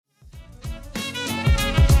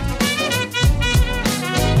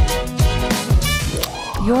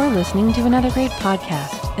You're listening to another great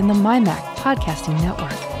podcast in the MyMac Podcasting Network.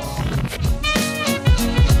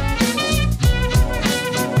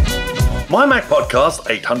 MyMac Podcast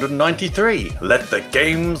 893. Let the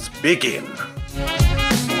games begin.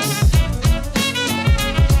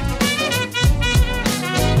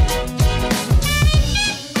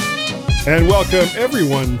 And welcome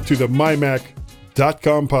everyone to the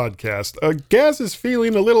MyMac.com podcast. Gaz is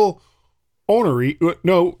feeling a little ornery.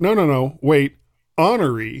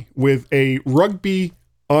 Honorary with a rugby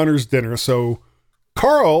honors dinner. So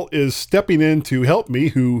Carl is stepping in to help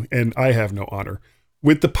me, and I have no honor,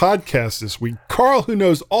 with the podcast this week. Carl, who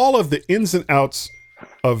knows all of the ins and outs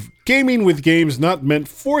of gaming with games not meant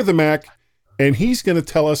for the Mac, and he's going to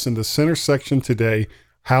tell us in the center section today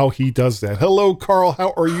how he does that. Hello, Carl.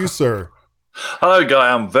 How are you, sir? Hello,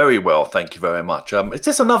 Guy. I'm very well. Thank you very much. Is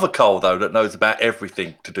this another Carl, though, that knows about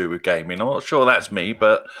everything to do with gaming? I'm not sure that's me,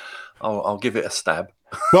 but I'll give it a stab.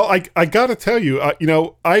 Well, I got to tell you,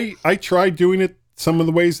 I tried doing it some of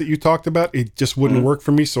the ways that you talked about. It just wouldn't work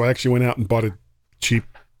for me, so I actually went out and bought a cheap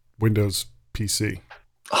Windows PC.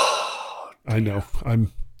 I know.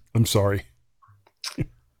 I'm sorry.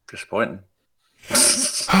 Disappointing.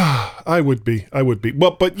 I would be.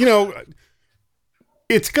 Well, but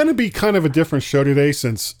it's going to be kind of a different show today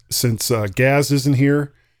since Gaz isn't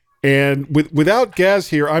here, and without Gaz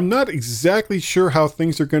here, I'm not exactly sure how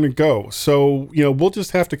things are going to go. So we'll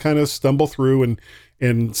just have to kind of stumble through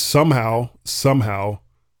and somehow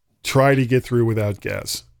try to get through without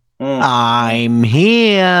Gaz. I'm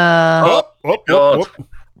here. God.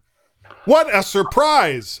 What a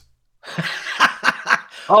surprise!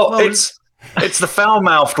 It's the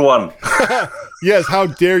foul-mouthed one. Yes, how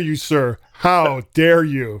dare you, sir? How dare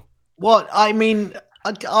you? What? I mean,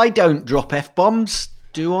 I don't drop F-bombs,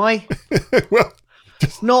 do I? Well,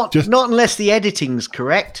 not unless the editing's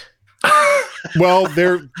correct. Well,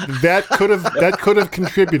 that could have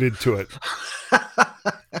contributed to it.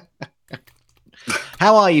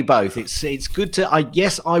 How are you both? It's good to.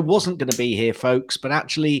 I wasn't going to be here, folks, but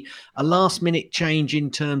actually a last-minute change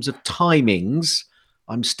in terms of timings.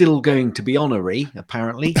 I'm still going to be honorary,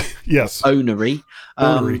 apparently. Yes. Onery.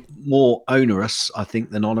 More onerous, I think,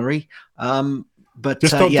 than honorary. But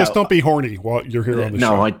just don't be horny while you're here on the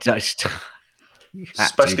show. No, I just.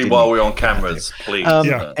 Especially while we're on cameras, please.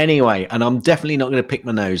 Anyway, and I'm definitely not going to pick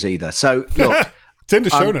my nose either. So, look. It's in the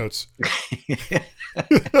show notes.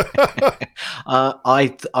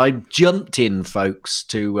 I jumped in, folks,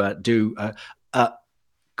 to do a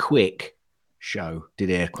quick show.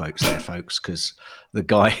 Did air quotes there, folks, because the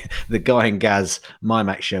guy in Gaz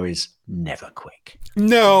MyMac show is never quick.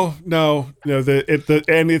 No.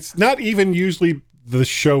 And it's not even usually the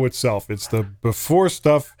show itself. It's the before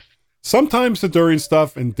stuff, sometimes the during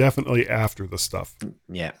stuff, and definitely after the stuff.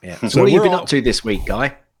 Yeah. So what have you been up to this week,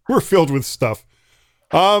 Guy? We're filled with stuff.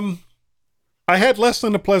 I had less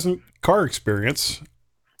than a pleasant car experience,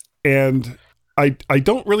 and I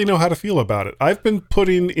don't really know how to feel about it. I've been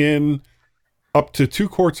putting in up to 2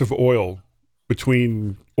 quarts of oil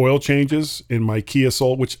between oil changes in my Kia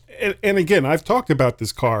Soul, which, and again, I've talked about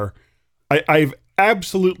this car. I've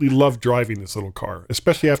absolutely loved driving this little car,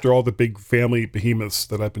 especially after all the big family behemoths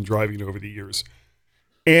that I've been driving over the years.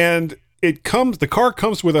 And the car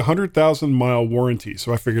comes with a 100,000 mile warranty.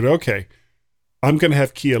 So I figured, okay, I'm going to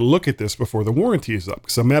have Kia look at this before the warranty is up,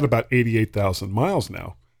 because I'm at about 88,000 miles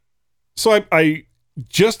now. So I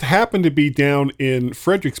just happened to be down in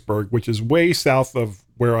Fredericksburg, which is way south of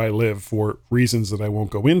where I live for reasons that I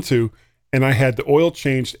won't go into. And I had the oil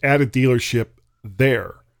changed at a dealership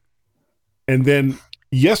there. And then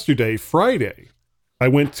yesterday, Friday, I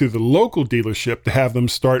went to the local dealership to have them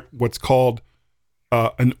start what's called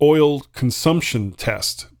an oil consumption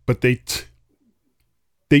test. But they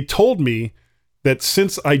told me that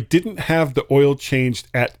since I didn't have the oil changed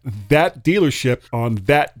at that dealership on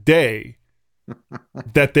that day,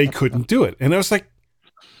 that they couldn't do it. And I was like,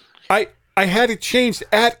 I had it changed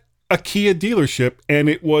at a Kia dealership, and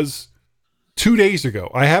it was 2 days ago.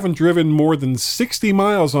 I haven't driven more than 60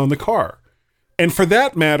 miles on the car. And for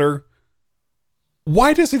that matter,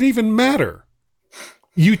 why does it even matter?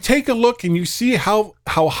 You take a look and you see how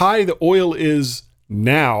high the oil is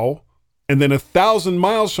now, and then 1,000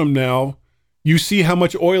 miles from now, you see how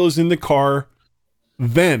much oil is in the car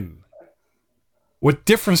then. What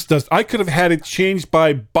difference does... I could have had it changed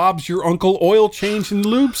by Bob's Your Uncle Oil Change and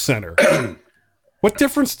Lube Center. What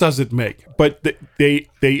difference does it make? But they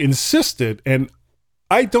insisted, and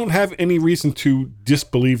I don't have any reason to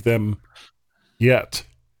disbelieve them yet,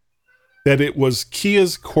 that it was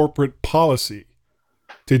Kia's corporate policy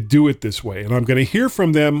to do it this way. And I'm going to hear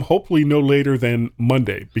from them hopefully no later than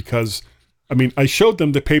Monday, because I mean, I showed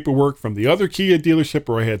them the paperwork from the other Kia dealership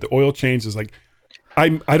where I had the oil change. It's like,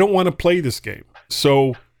 I don't want to play this game.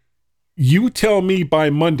 So you tell me by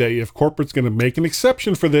Monday if corporate's going to make an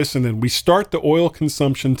exception for this, and then we start the oil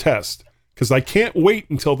consumption test. Because I can't wait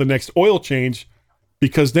until the next oil change,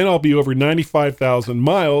 because then I'll be over 95,000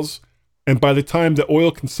 miles, and by the time the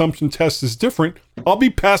oil consumption test is different, I'll be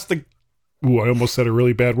past the... Ooh, I almost said a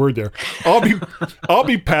really bad word there. I'll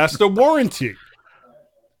be past the warranty.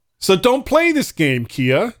 So don't play this game,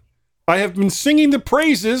 Kia. I have been singing the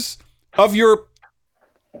praises of your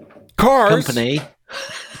cars Company.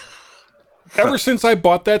 ever since I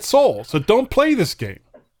bought that Soul. So don't play this game.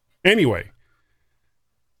 Anyway,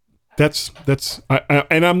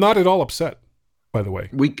 and I'm not at all upset, by the way.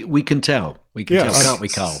 We can tell. We can tell, can't we,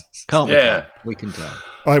 Carl? Can't we? Yeah. Carl? We can tell.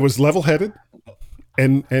 I was level-headed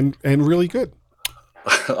and really good.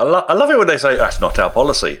 I love it when they say that's not our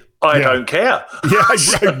policy. I don't care. Yeah,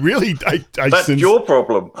 I really, That's your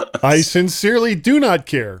problem. I sincerely do not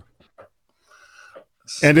care.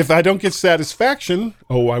 And if I don't get satisfaction,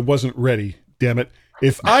 I wasn't ready. Damn it!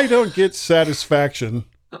 If I don't get satisfaction,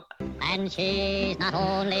 and she's not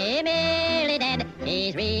only merely dead,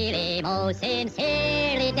 she's really most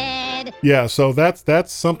sincerely dead. yeah. So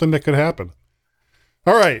that's something that could happen.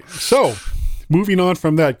 All right. So moving on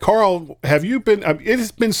from that, Carl, have you been? It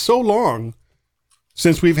has been so long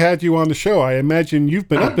since we've had you on the show. I imagine you've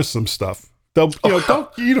been up to some stuff.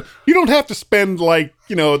 You don't have to spend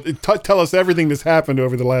tell us everything that's happened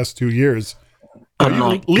over the last 2 years.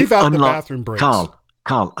 Leave out the bathroom breaks. Carl,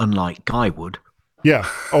 unlike Guy would. Yeah.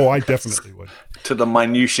 Oh, I definitely would. To the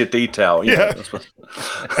minutiae detail. Yeah.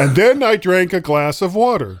 And then I drank a glass of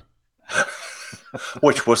water.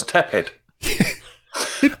 Which was tepid. It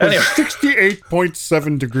was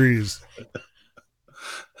 68.7 degrees.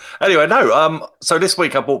 Anyway, no. So this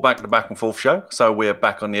week I brought back the Back and Forth show. So we're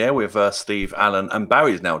back on the air with Steve, Alan, and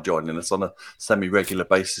Barry's now joining us on a semi-regular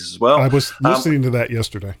basis as well. I was listening to that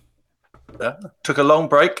yesterday. Took a long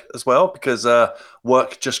break as well because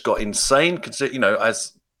work just got insane.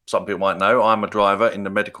 As some people might know, I'm a driver in the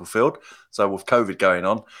medical field. So with COVID going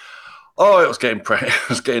on, it was getting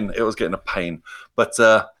a pain. But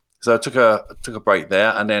so I took a break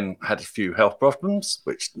there and then had a few health problems,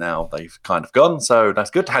 which now they've kind of gone. So that's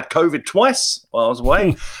good. Had COVID twice while I was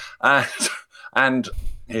away, and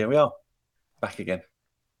here we are, back again.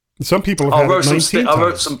 Some people have had it 19 times. I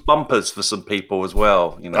wrote some bumpers for some people as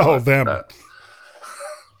well. Them.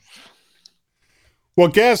 Well,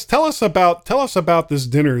 Gaz, tell us about this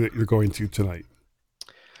dinner that you're going to tonight.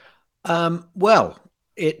 Well,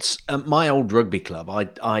 it's my old rugby club.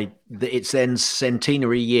 It's their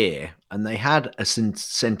centenary year, and they had a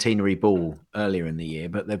centenary ball earlier in the year,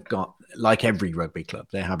 but they've got, like every rugby club,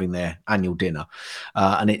 they're having their annual dinner,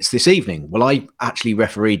 and it's this evening. Well, I actually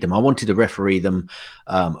refereed them. I wanted to referee them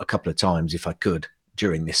a couple of times if I could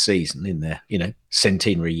during this season in their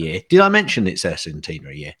centenary year. Did I mention it's their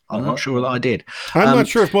centenary year? I'm not sure that I did. I'm not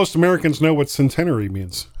sure if most Americans know what centenary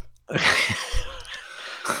means.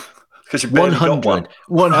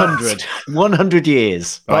 100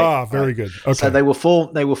 years. Right? Very good. Okay. So they were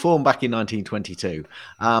formed back in 1922.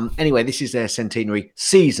 Anyway, this is their centenary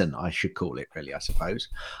season, I should call it, really, I suppose.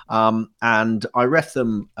 And I ref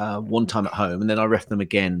them one time at home, and then I ref them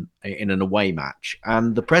again in an away match.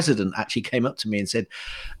 And the president actually came up to me and said,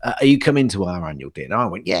 "Are you coming to our annual dinner?" I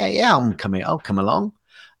went, "Yeah, I'm coming. I'll come along."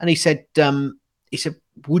 And he said,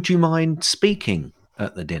 "Would you mind speaking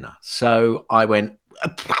at the dinner?" So I went,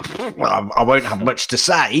 well, I won't have much to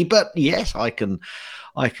say, but yes, I can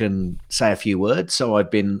say a few words. So I've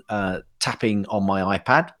been tapping on my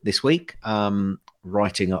iPad this week,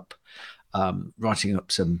 writing up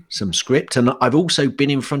some script, and I've also been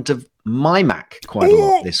in front of my Mac quite a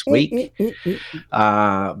lot this week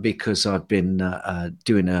because I've been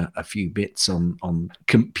doing a few bits on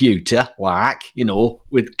computer work,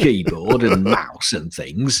 with keyboard and mouse and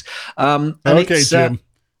things. Okay, Jim.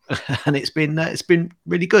 And it's been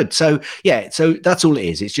really good. So so that's all it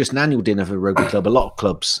is. It's just an annual dinner for a rugby club. A lot of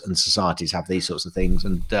clubs and societies have these sorts of things,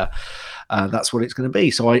 and that's what it's going to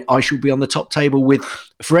be. So I shall be on the top table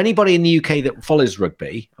for anybody in the UK that follows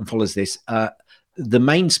rugby and follows this. The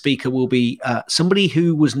main speaker will be somebody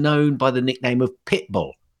who was known by the nickname of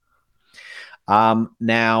Pitbull.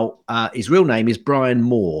 Now his real name is Brian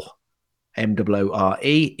Moore. Moore.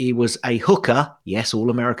 He was a hooker. Yes, all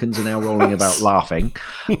Americans are now rolling about laughing.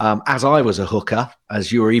 As I was a hooker,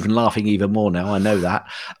 as you're even laughing even more now. I know that.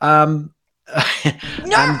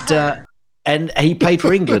 And he played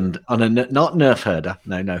for England on a not Nerf herder,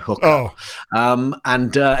 no hooker.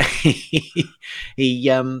 And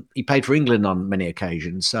he played for England on many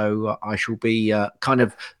occasions. So I shall be kind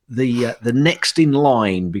of the next in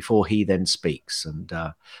line before he then speaks. And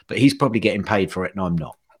but he's probably getting paid for it, and I'm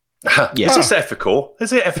not. Yeah. Is this ethical?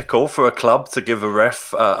 Is it ethical for a club to give a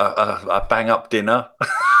ref a bang up dinner?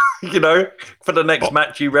 For the next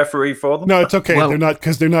match you referee for them? No, it's okay. They're not,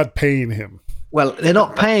 because they're not paying him. Well, they're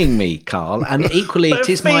not paying me, Carl, and equally it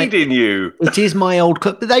is you. It is my old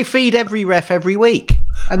club. But they feed every ref every week,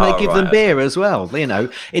 and they give them beer as well.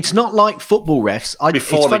 It's not like football refs.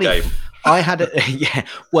 Before the game, I had yeah.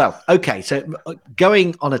 Well, okay. So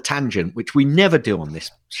going on a tangent, which we never do on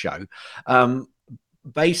this show.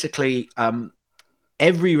 Basically,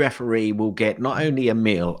 every referee will get not only a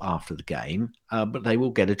meal after the game, but they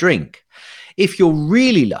will get a drink. If you're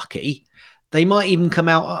really lucky, they might even come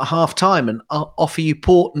out at half time and offer you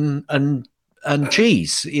port and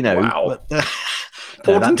cheese, Wow. But,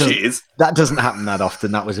 port and cheese? That doesn't happen that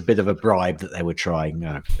often. That was a bit of a bribe that they were trying.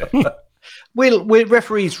 No. We're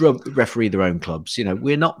referees referee their own clubs.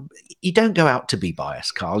 We're not. You don't go out to be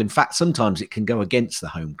biased, Carl. In fact, sometimes it can go against the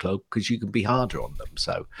home club because you can be harder on them.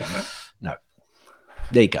 So, no.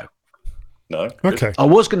 There you go. No. Okay. I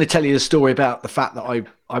was going to tell you a story about the fact that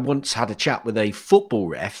I once had a chat with a football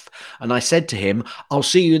ref, and I said to him, "I'll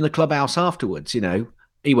see you in the clubhouse afterwards." He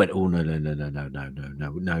went, "Oh no,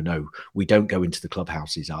 we don't go into the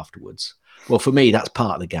clubhouses afterwards." Well, for me, that's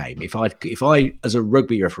part of the game. If I as a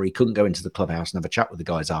rugby referee couldn't go into the clubhouse and have a chat with the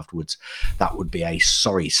guys afterwards, that would be a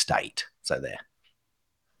sorry state. So there.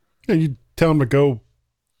 Yeah, you tell them to go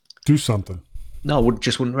do something. No, I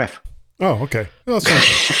wouldn't ref. Oh, okay. Well,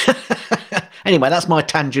 anyway, that's my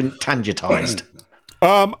tangentized.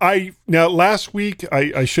 Now last week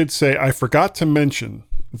I should say I forgot to mention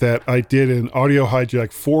that I did an Audio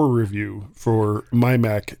Hijack 4 review for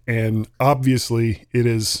MyMac, and obviously it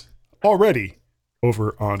is already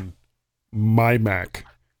over on MyMac.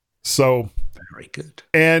 So very good.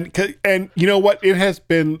 And you know what? It has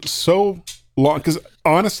been so long, because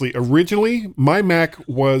honestly, originally MyMac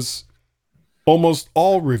was almost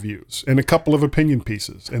all reviews and a couple of opinion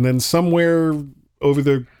pieces. And then somewhere over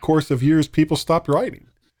the course of years, people stopped writing.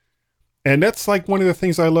 And that's like one of the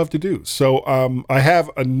things I love to do. So I have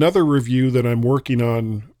another review that I'm working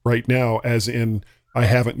on right now, as in I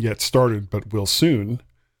haven't yet started, but will soon.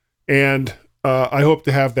 And I hope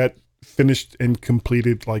to have that finished and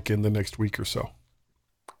completed like in the next week or so.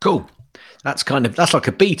 Cool. That's like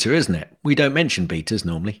a beta, isn't it? We don't mention betas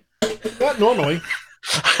normally. Not normally.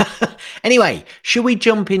 Anyway, should we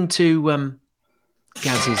jump into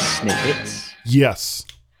Gaz's snippets? Yes.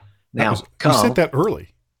 Now, Carl, you said that early.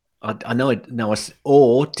 I know it. No,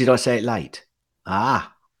 or did I say it late?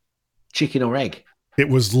 Chicken or egg? It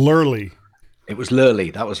was Lurley. It was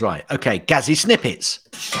Lurley. That was right. Okay, Gazzy snippets.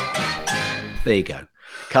 There you go.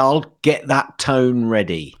 Carl, get that tone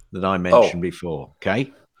ready that I mentioned before.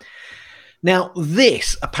 Okay. Now,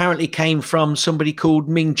 this apparently came from somebody called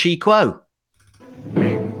Ming Chi Kuo.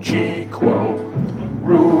 Ming Chi Kuo.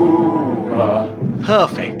 Ruma.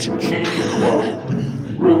 Perfect.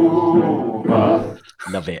 Ruma.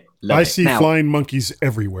 Love it. I see flying monkeys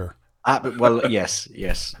everywhere. Well, yes,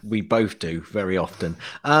 we both do very often.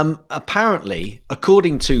 Apparently,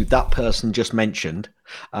 according to that person just mentioned,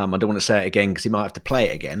 I don't want to say it again because he might have to play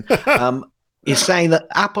it again, is saying that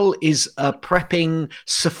Apple is prepping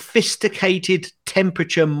sophisticated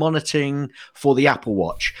temperature monitoring for the Apple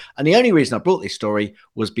Watch. And the only reason I brought this story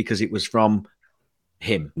was because it was from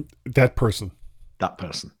him. That person.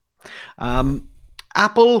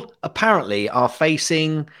 Apple apparently are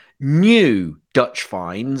facing new Dutch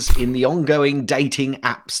fines in the ongoing dating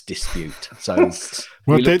apps dispute. So,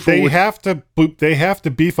 well, they have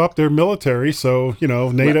to beef up their military. So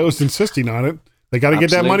NATO's insisting on it. They got to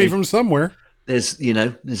get that money from somewhere. There's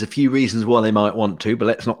a few reasons why they might want to, but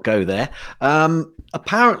let's not go there.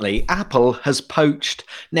 Apparently, Apple has poached.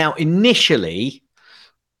 Now, initially,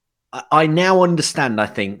 I now understand, I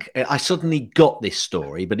think. I suddenly got this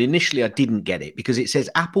story, but initially I didn't get it because it says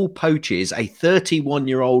Apple poaches a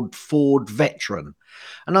 31-year-old Ford veteran.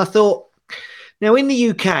 And I thought, now in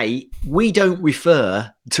the UK, we don't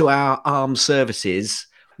refer to our armed services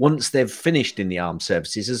once they've finished in the armed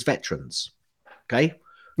services as veterans. Okay?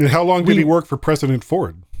 And how long did he work for President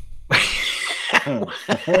Ford?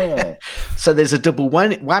 So there's a double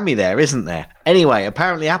whammy there, isn't there? Anyway,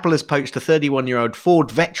 apparently Apple has poached a 31-year-old Ford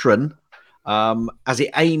veteran as it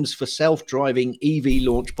aims for self-driving EV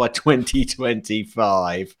launch by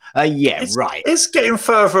 2025. Right. It's getting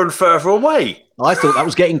further and further away. I thought that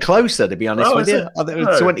was getting closer, to be honest Oh, with is you. it? I think it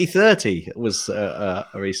was No. 2030 was a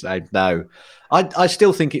recent aim. No, I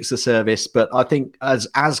still think it's a service, but I think as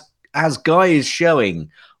Guy is showing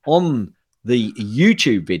on the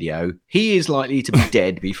YouTube video, he is likely to be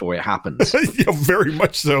dead before it happens. Yeah, very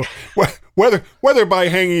much so. Whether by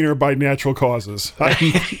hanging or by natural causes. I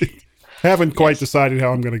haven't quite decided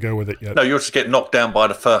how I'm going to go with it yet. No, you'll just get knocked down by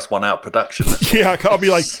the first one out of production. Yeah, I'll be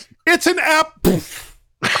like, it's an app. Poof.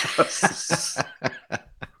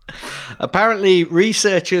 Apparently,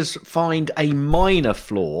 researchers find a minor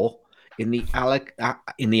flaw in the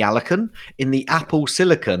Apple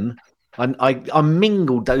silicon. I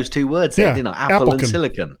mingled those two words there, Yeah, didn't I? Apple and Applecon.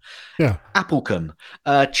 silicon. Yeah. Applecon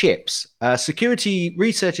chips. Security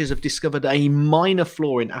researchers have discovered a minor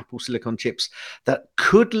flaw in Apple silicon chips that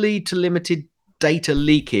could lead to limited data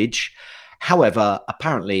leakage. However,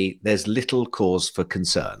 apparently, there's little cause for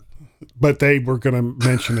concern. But they were going to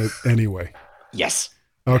mention it anyway. Yes.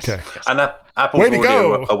 Okay. And Apple's Way to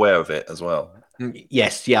already go. aware of it as well.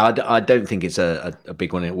 Yes, yeah, I don't think it's a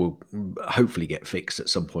big one. It will hopefully get fixed at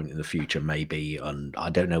some point in the future, maybe. And I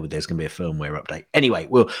don't know whether there's going to be a firmware update. Anyway,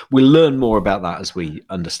 we'll learn more about that as we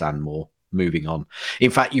understand more. Moving on. In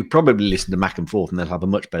fact, you probably listen to Mac and Forth, and they'll have a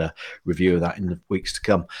much better review of that in the weeks to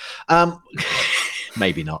come.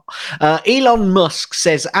 Maybe not. Elon Musk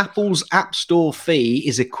says Apple's App Store fee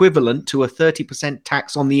is equivalent to a 30%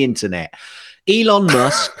 tax on the internet. Elon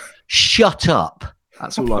Musk, shut up.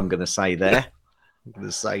 That's all I'm going to say there. I'm going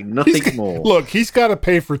to say nothing more. Look, he's got to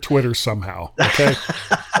pay for Twitter somehow. Okay.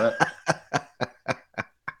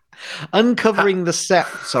 Uncovering the set.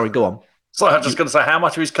 Sorry, go on. So I'm just going to say, how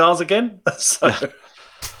much are his cars again? So,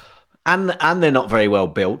 And they're not very well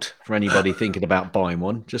built for anybody thinking about buying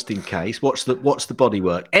one, just in case. What's the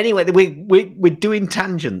bodywork? Anyway, we're doing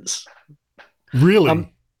tangents. Really?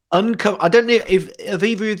 I don't know if have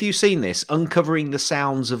either of you seen this. Uncovering the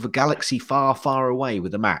sounds of a galaxy far, far away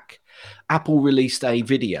with a Mac. Apple released a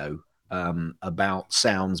video about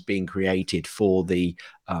sounds being created for the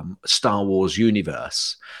Star Wars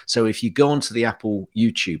universe. So if you go onto the Apple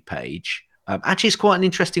YouTube page, actually it's quite an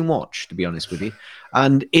interesting watch, to be honest with you.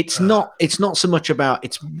 And it's not so much about,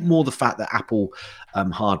 it's more the fact that Apple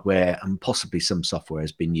hardware and possibly some software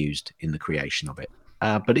has been used in the creation of it.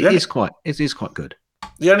 But it is quite good.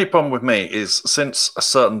 the only problem with me is since a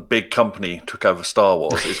certain big company took over Star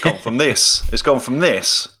Wars, it's gone from this. It's gone from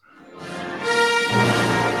this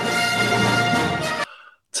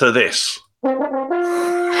to this.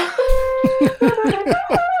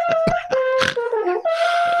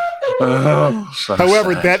 So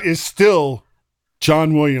However, sad. that is still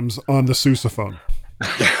John Williams on the sousaphone.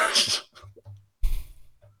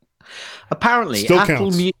 Apparently, Still Apple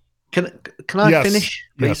counts. Music. Can I Yes. finish?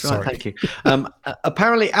 Yes, Right, sorry. thank you.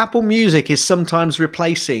 Apparently, Apple Music is sometimes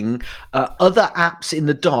replacing other apps in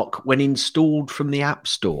the dock when installed from the App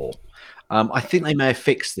Store. I think they may have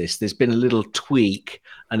fixed this. There's been a little tweak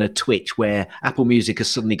and a twitch where Apple Music has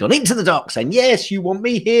suddenly gone into the dock saying, yes, you want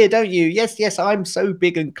me here, don't you? Yes, yes, I'm so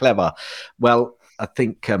big and clever. Well, I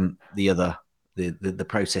think the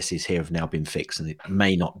processes here have now been fixed and it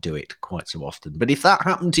may not do it quite so often. But if that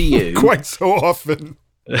happened to you... Quite so often.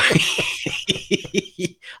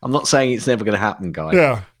 I'm not saying it's never going to happen, guys.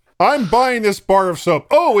 Yeah. I'm buying this bar of soap.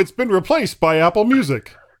 Oh, it's been replaced by Apple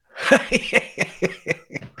Music.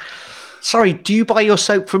 Sorry, do you buy your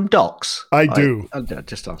soap from Docks? I do. I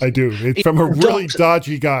just asked. I do. It's from a really Docks-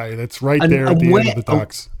 dodgy guy that's right there at the end of the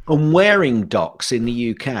docks. And wearing Docks in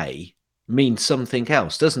the UK means something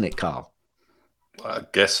else, doesn't it, Carl? I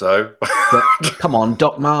guess so. But, come on,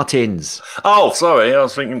 Doc Martens. Oh, sorry. I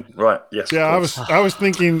was thinking, right. Yes. Yeah, of course. I was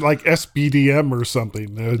thinking like SBDM or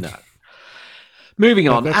something. No. Moving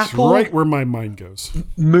on, That's Apple. right where my mind goes.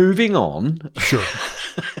 Moving on, Sure.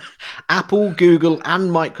 Apple, Google,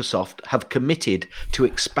 and Microsoft have committed to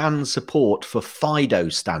expand support for FIDO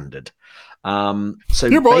standard. So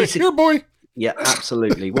Here, boy. basic- Here, boy. Yeah,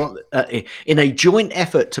 absolutely. Well, in a joint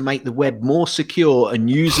effort to make the web more secure and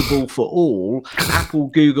usable for all, Apple,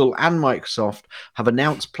 Google, and Microsoft have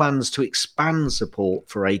announced plans to expand support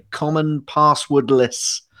for a common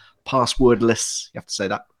passwordless, you have to say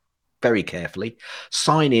that very carefully,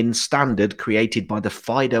 sign-in standard created by the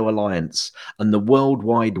FIDO Alliance and the World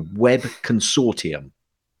Wide Web Consortium.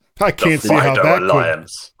 I can't The see how FIDO that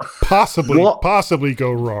Alliance. could What? possibly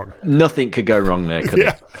go wrong. Nothing could go wrong there, could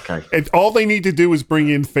Yeah. it? Okay. And all they need to do is bring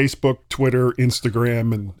in Facebook, Twitter,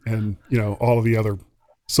 Instagram, and all of the other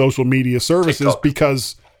social media services TikTok.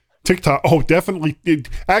 because TikTok. Oh, definitely.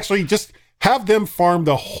 Actually, just have them farm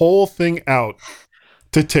the whole thing out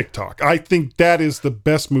to TikTok. I think that is the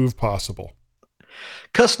best move possible.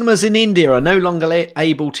 Customers in India are no longer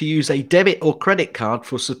able to use a debit or credit card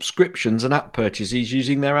for subscriptions and app purchases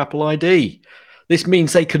using their Apple ID. This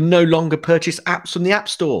means they can no longer purchase apps from the App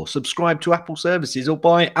Store, subscribe to Apple services, or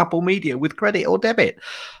buy Apple Media with credit or debit.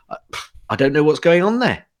 I don't know what's going on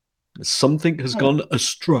there. Something has gone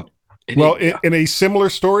astray. Well, in a similar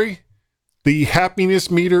story, the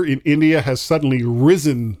happiness meter in India has suddenly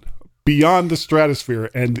risen beyond the stratosphere,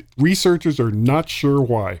 and researchers are not sure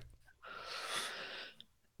why.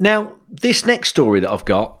 Now, this next story that I've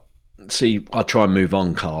got, see, I'll try and move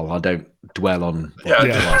on, Carl. I don't dwell on what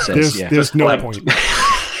Yeah, says. there's no point.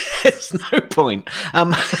 There's no point.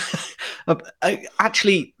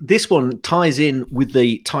 Actually, this one ties in with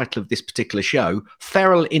the title of this particular show.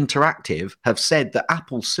 Feral Interactive have said that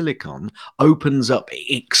Apple Silicon opens up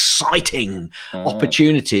exciting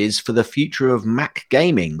opportunities for the future of Mac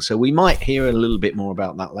gaming. So we might hear a little bit more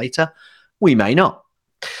about that later. We may not.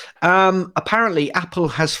 Apparently, Apple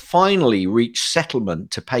has finally reached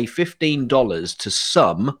settlement to pay $15 to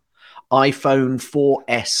some iPhone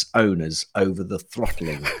 4S owners over the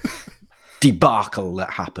throttling debacle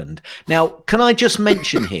that happened. Now, can I just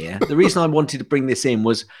mention here, the reason I wanted to bring this in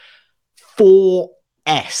was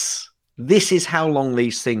 4S. This is how long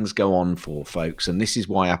these things go on for, folks, and this is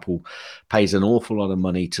why Apple pays an awful lot of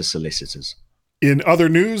money to solicitors. In other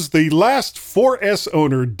news, the last 4S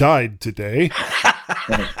owner died today.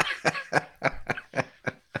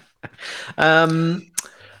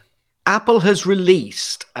 Apple has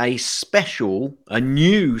released a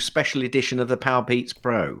new special edition of the Powerbeats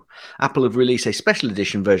Pro. Apple have released a special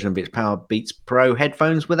edition version of its Powerbeats Pro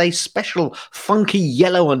headphones with a special funky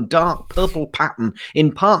yellow and dark purple pattern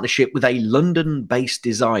in partnership with a London-based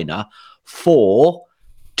designer for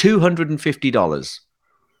 $250.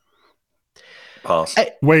 Pass.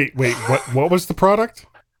 Wait, what was the product?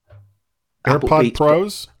 Apple AirPod Beats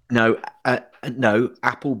Pros? No,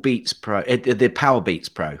 Apple Beats Pro, the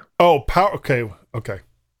Powerbeats Pro. Oh, okay.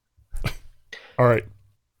 All right.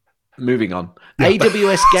 Moving on. Yeah.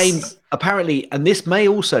 AWS Games, apparently, and this may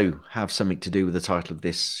also have something to do with the title of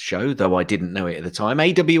this show, though I didn't know it at the time.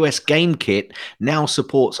 AWS Game Kit now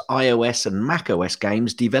supports iOS and macOS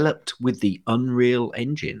games developed with the Unreal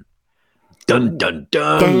Engine. Dun, dun,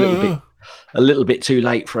 dun. A little bit too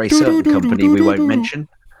late for a certain company we won't mention.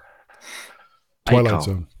 Twilight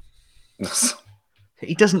Zone.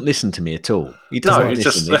 He doesn't listen to me at all. He doesn't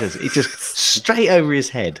listen. He just straight over his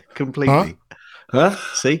head completely. Huh?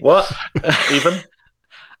 See? What? Even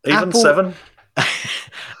Apple, 7?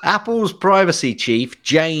 Apple's privacy chief,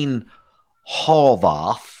 Jane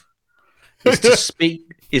Horvath, is to speak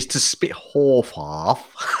Horvath.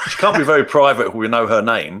 She can't be very private if we know her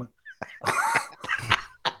name.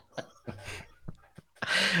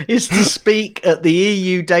 Is to speak at the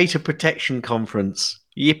EU Data Protection Conference.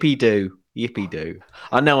 Yippee doo. Yippee doo.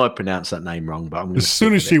 I know I pronounced that name wrong, but I'm going to. As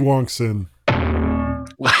soon as she walks in.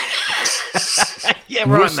 Yeah,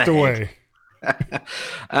 right. Whisked away.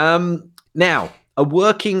 Now, a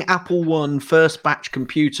working Apple One first batch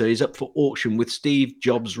computer is up for auction with Steve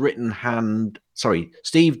Jobs'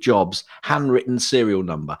 handwritten serial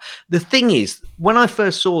number. The thing is, when I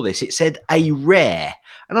first saw this, it said a rare.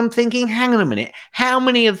 And I'm thinking, hang on a minute, how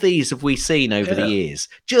many of these have we seen over the years?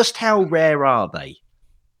 Just how rare are they?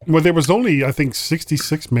 Well, there was only, I think,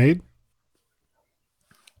 66 made.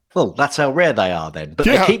 Well, that's how rare they are then. But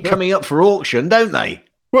they keep coming up for auction, don't they?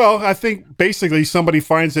 Well, I think basically somebody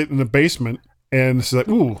finds it in the basement and says,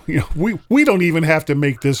 "Ooh, we don't even have to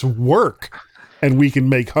make this work, and we can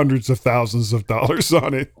make hundreds of thousands of dollars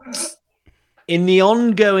on it." In the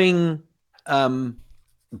ongoing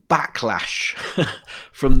backlash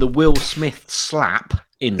from the Will Smith slap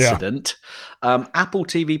incident, Apple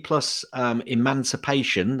TV Plus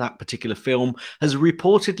Emancipation, that particular film, has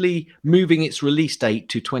reportedly moving its release date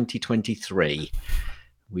to 2023.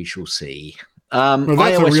 We shall see. Well,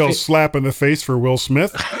 that's a real slap in the face for Will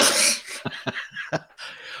Smith.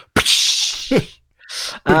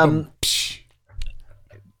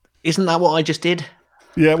 Isn't that what I just did?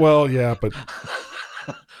 Yeah, well, yeah, but...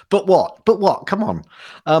 But what? Come on.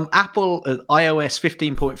 Apple iOS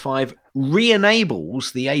 15.5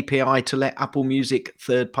 re-enables the API to let Apple Music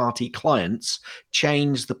third-party clients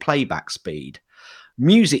change the playback speed.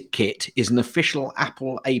 Music Kit is an official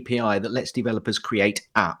Apple API that lets developers create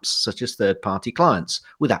apps such as third-party clients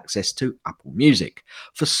with access to Apple Music.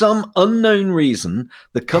 For some unknown reason,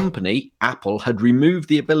 the company, Apple, had removed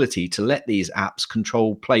the ability to let these apps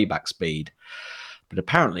control playback speed. But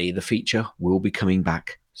apparently the feature will be coming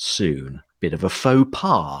back soon. Bit of a faux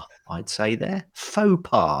pas, I'd say there. Faux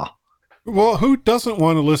pas. Well, who doesn't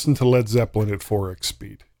want to listen to Led Zeppelin at 4x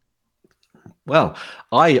speed? Well,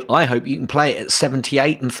 I hope you can play it at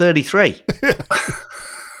 78 and 33.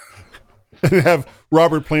 And have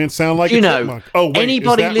Robert Plant sound like a chipmunk. Oh, wait,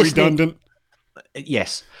 anybody is that listening, redundant?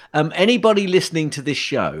 Yes. Anybody listening to this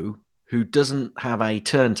show who doesn't have a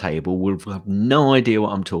turntable will have no idea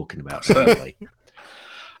what I'm talking about, certainly.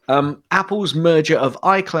 Apple's merger of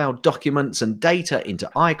iCloud documents and data into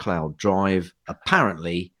iCloud Drive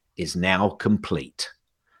apparently is now complete.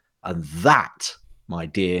 And that, my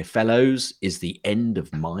dear fellows, is the end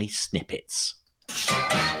of my snippets.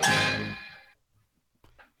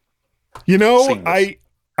 You know, Seamless.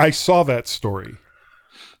 I saw that story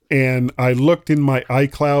and I looked in my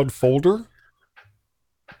iCloud folder.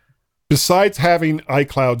 Besides having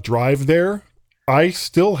iCloud Drive there, I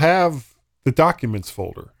still have the documents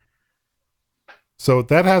folder. So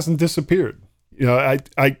that hasn't disappeared. You know,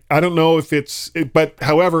 I don't know if but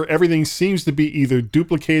however, everything seems to be either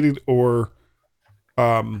duplicated or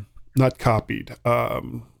not copied.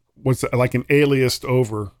 What's that, like an aliased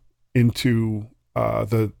over into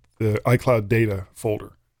the iCloud data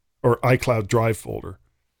folder or iCloud Drive folder.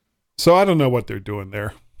 So I don't know what they're doing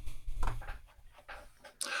there.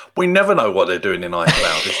 We never know what they're doing in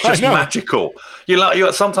iCloud. It's just know. magical.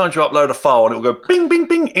 Sometimes you upload a file and it will go bing, bing,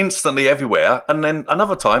 bing instantly everywhere, and then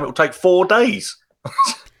another time it will take 4 days.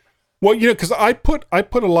 Well, you know, because I put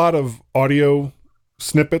a lot of audio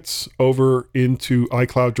snippets over into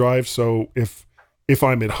iCloud Drive. So if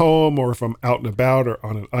I'm at home or if I'm out and about or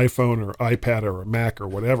on an iPhone or iPad or a Mac or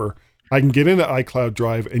whatever, I can get into iCloud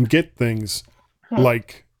Drive and get things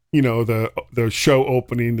like, you know, the show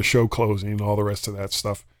opening, the show closing, all the rest of that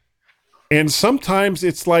stuff. And sometimes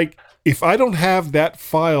it's like, if I don't have that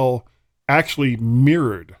file actually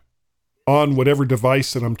mirrored on whatever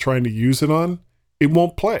device that I'm trying to use it on, it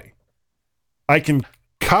won't play. I can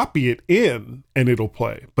copy it in and it'll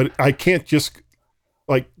play, but I can't just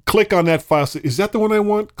like click on that file. Say, is that the one I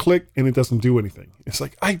want? Click, and it doesn't do anything. It's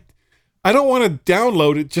like, I don't want to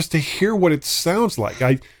download it just to hear what it sounds like.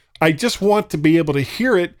 I just want to be able to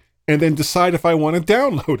hear it and then decide if I want to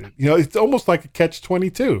download it. You know, it's almost like a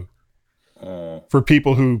catch-22 for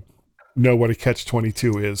people who know what a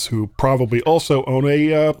catch-22 is, who probably also own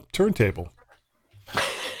a turntable.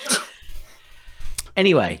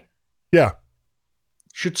 Anyway, Yeah.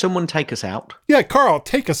 should someone take us out? Yeah, Carl,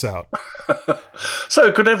 take us out.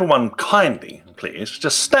 So could everyone kindly, please,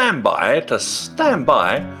 just stand by,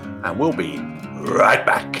 and we'll be right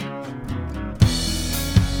back.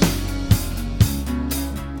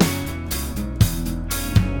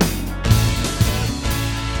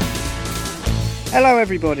 Hello,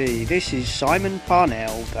 everybody. This is Simon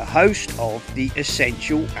Parnell, the host of the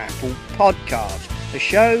Essential Apple Podcast, a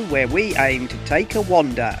show where we aim to take a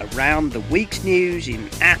wander around the week's news in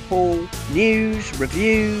Apple, news,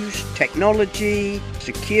 reviews, technology,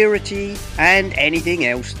 security, and anything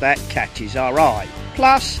else that catches our eye.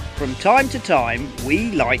 Plus, from time to time,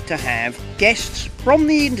 we like to have guests from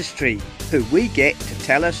the industry who we get to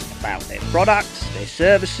tell us about their products, their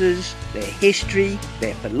services, their history,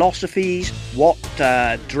 their philosophies, what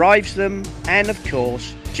drives them, and of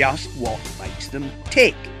course, just what makes them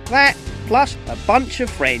tick. That, plus a bunch of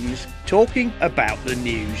friends talking about the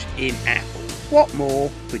news in Apple. What more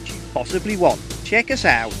could you possibly want? Check us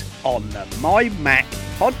out on the My Mac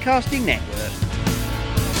Podcasting Network.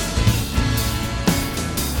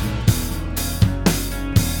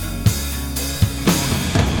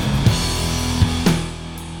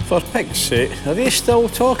 For pig's sake, are they still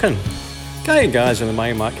talking? Guy and Gaz on the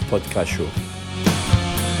My Mac podcast show.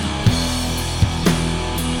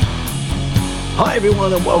 Hi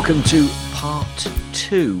everyone and welcome to part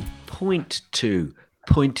 2, point 2,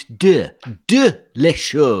 point de le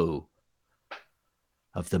show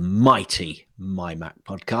of the mighty My Mac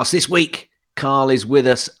podcast. This week, Carl is with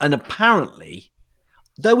us and apparently,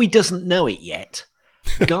 though he doesn't know it yet,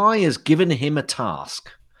 Guy has given him a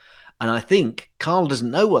task. And I think Carl doesn't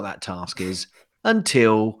know what that task is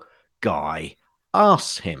until Guy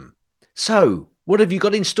asks him. So, what have you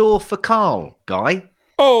got in store for Carl, Guy?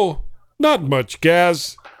 Oh, not much,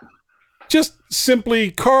 Gaz. Just simply,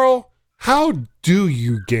 Carl, how do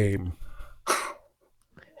you game?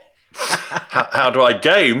 How do I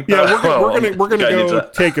game? Yeah, we're gonna getting into go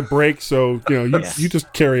that. take a break. So you Yes.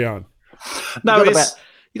 just carry on. No,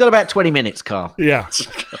 You got about 20 minutes, Carl. Yeah.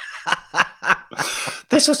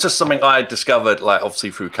 This was just something I discovered, like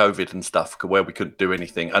obviously through COVID and stuff, where we couldn't do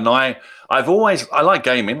anything. And I like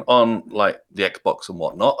gaming on like the Xbox and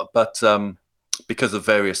whatnot, but because of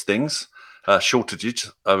various things,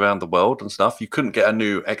 shortages around the world and stuff, you couldn't get a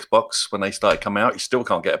new Xbox when they started coming out. You still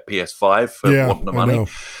can't get a PS5 for wanting the I money. know.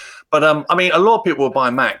 But I mean, a lot of people who buy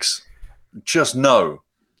Macs just know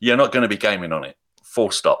you're not going to be gaming on it.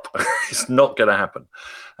 Full stop. It's not going to happen.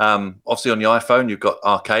 Obviously, on the iPhone, you've got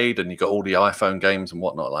arcade and you've got all the iPhone games and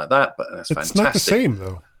whatnot like that. But that's It's fantastic. not the same,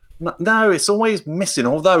 though. No, it's always missing.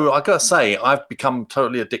 Although I got to say, I've become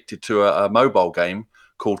totally addicted to a mobile game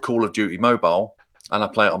called Call of Duty Mobile, and I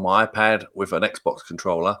play it on my iPad with an Xbox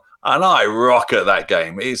controller, and I rock at that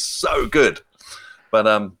game. It's so good.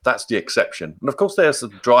 But that's the exception. And of course, there's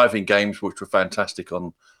some driving games which were fantastic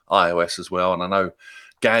on iOS as well. And I know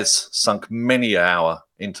Gaz sunk many an hour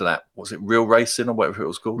into that. Was it Real Racing or whatever it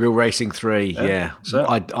was called? Real Racing 3, yeah. So-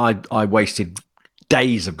 I wasted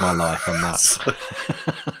days of my life on that.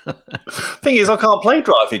 Thing is, I can't play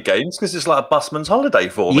driving games because it's like a busman's holiday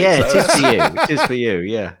for me. Yeah, so- it is for you. It is for you.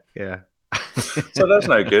 Yeah, yeah. so that's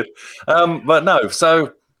no good. But no,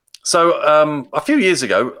 so a few years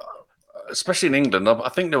ago, especially in England, I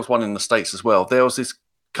think there was one in the States as well. There was this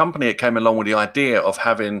company that came along with the idea of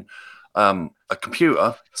having a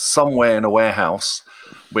computer somewhere in a warehouse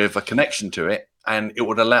with a connection to it, and it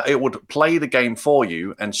would play the game for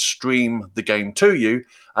you and stream the game to you,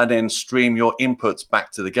 and then stream your inputs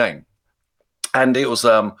back to the game. And it was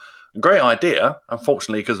a great idea.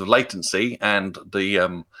 Unfortunately, because of latency and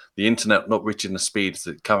the internet not reaching the speeds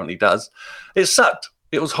that it currently does, it sucked.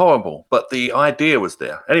 It was horrible, but the idea was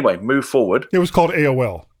there. Anyway, move forward. It was called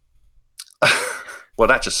AOL. Well,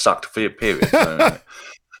 that just sucked for a period. So,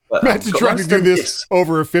 but, Imagine got trying to do understand this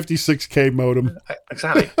over a 56K modem.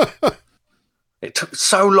 Exactly. It took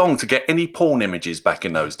so long to get any porn images back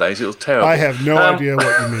in those days. It was terrible. I have no idea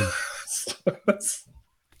what you mean.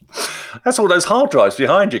 That's all those hard drives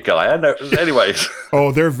behind you, Guy. I know. Anyway.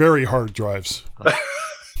 Oh, they're very hard drives.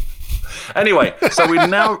 Anyway, so we're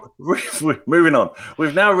now moving on.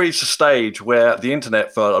 We've now reached a stage where the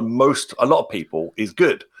internet for a lot of people is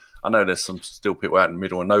good. I know there's some still people out in the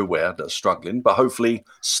middle of nowhere that are struggling, but hopefully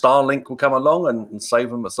Starlink will come along and save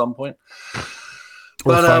them at some point.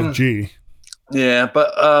 Or But, 5G. Yeah,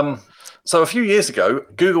 but so a few years ago,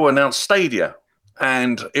 Google announced Stadia,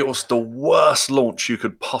 and it was the worst launch you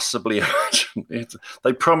could possibly imagine.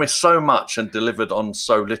 They promised so much and delivered on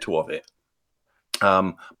so little of it.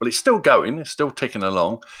 But it's still going, it's still ticking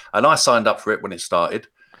along, and I signed up for it when it started.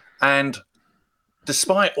 And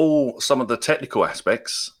despite some of the technical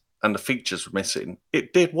aspects and the features missing,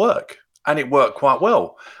 it did work, and it worked quite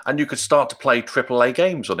well. And you could start to play AAA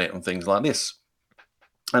games on it and things like this.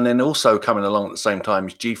 And then also coming along at the same time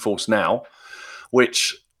is GeForce Now,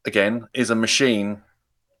 which again is a machine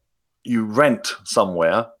you rent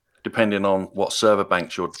somewhere, depending on what server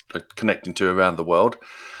banks you're connecting to around the world.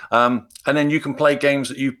 And then you can play games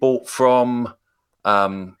that you bought from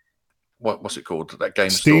what's it called? That game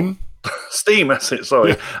Steam? store. Steam, that's it.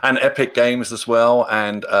 Sorry, and Epic Games as well,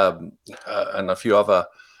 and a few other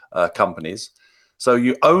companies. So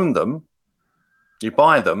you own them, you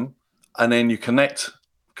buy them, and then you connect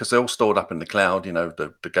because they're all stored up in the cloud. You know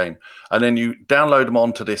the game, and then you download them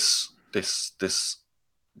onto this distant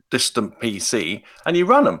PC, and you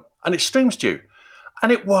run them, and it streams to you,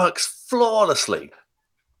 and it works flawlessly.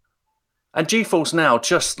 And GeForce Now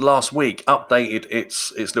just last week updated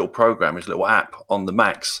its little program, its little app on the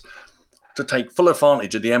Macs to take full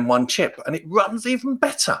advantage of the M1 chip, and it runs even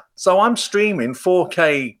better. So I'm streaming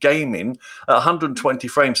 4K gaming at 120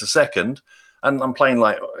 frames a second, and I'm playing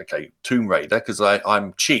Tomb Raider because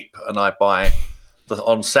I'm cheap and I buy the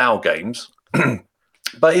on sale games.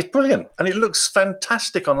 But it's brilliant, and it looks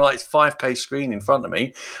fantastic on 5K screen in front of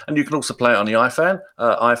me, and you can also play it on the iPhone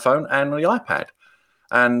and the iPad.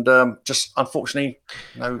 And just unfortunately,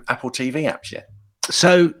 no Apple TV apps yet.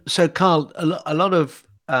 So Carl, a lot of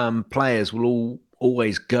players will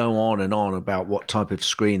always go on and on about what type of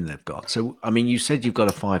screen they've got. So, I mean, you said you've got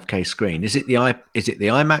a 5K screen. Is it the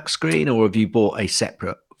iMac screen, or have you bought a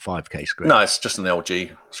separate 5K screen? No, it's just an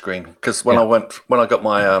LG screen. Because when I got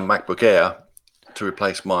my MacBook Air to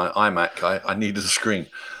replace my iMac, I needed a screen.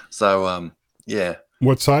 So yeah.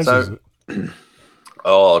 What size is it?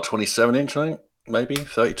 27-inch, I think. Maybe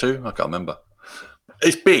 32. I can't remember.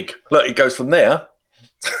 It's big. Look, it goes from there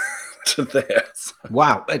to there.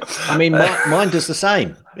 Wow. I mean, mine does the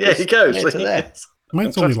same. Yeah, it goes. To there.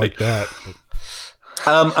 Mine's only like that.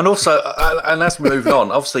 And also, and as we're moving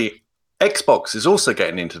on, obviously, Xbox is also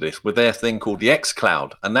getting into this with their thing called the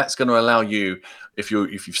xCloud, and that's going to allow you, if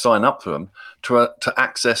you sign up to them, to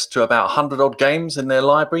access to about 100 odd games in their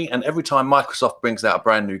library. And every time Microsoft brings out a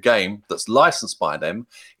brand new game that's licensed by them,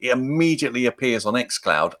 it immediately appears on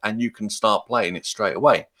xCloud, and you can start playing it straight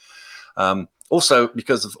away. Also,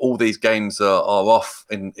 because of all these games are off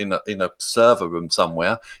in a server room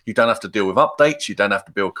somewhere, you don't have to deal with updates, you don't have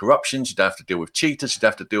to deal with corruptions, you don't have to deal with cheaters, you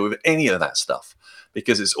don't have to deal with any of that stuff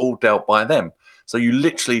because it's all dealt by them. So you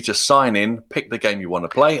literally just sign in, pick the game you want to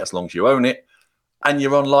play, as long as you own it, and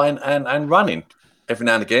you're online and running. Every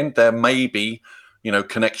now and again, there may be,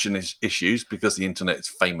 connection issues because the internet is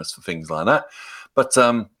famous for things like that. But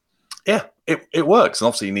it works. And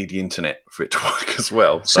obviously you need the internet for it to work as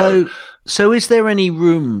well. So is there any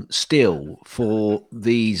room still for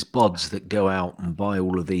these bods that go out and buy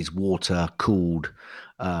all of these water-cooled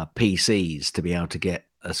PCs to be able to get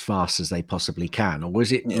as fast as they possibly can? Or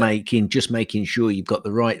is it making sure you've got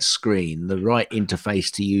the right screen, the right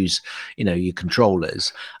interface to use, your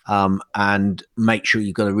controllers, and make sure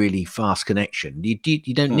you've got a really fast connection?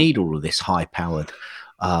 You don't need all of this high-powered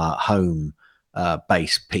home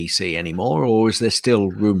based PC anymore, or is there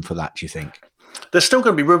still room for that, do you think? There's still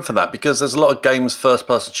going to be room for that because there's a lot of games,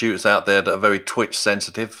 first-person shooters out there that are very Twitch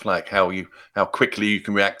sensitive, like how quickly you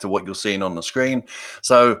can react to what you're seeing on the screen.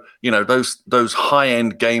 So those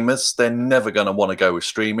high-end gamers, they're never going to want to go with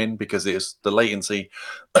streaming because it's the latency.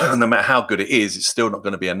 No matter how good it is, it's still not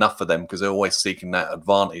going to be enough for them because they're always seeking that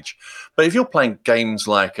advantage. But if you're playing games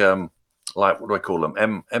like what do I call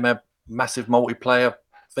them? Massive multiplayer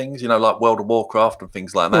things, like World of Warcraft and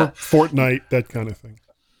things like that. Or Fortnite, that kind of thing.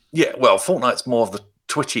 Yeah, well, Fortnite's more of the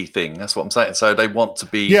twitchy thing. That's what I'm saying. So they want to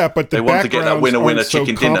be. Yeah, but they want to get that winner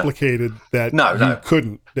chicken dinner. Complicated that you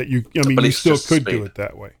couldn't. You still could do it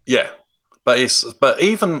that way. Yeah, but I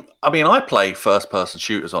play first-person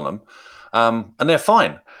shooters on them, and they're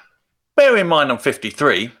fine. Bear in mind, I'm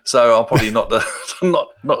 53, so I'm probably not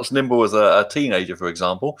as nimble as a teenager, for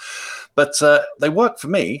example. But they work for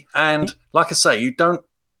me, and like I say, a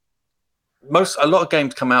lot of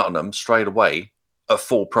games come out on them straight away at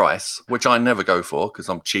full price, which I never go for because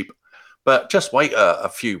I'm cheap. But just wait a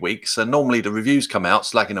few weeks, and normally the reviews come out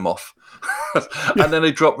slagging them off, and then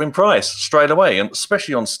they drop in price straight away, and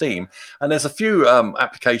especially on Steam. And there's a few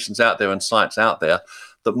applications out there and sites out there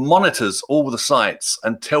that monitors all the sites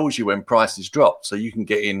and tells you when prices drop, so you can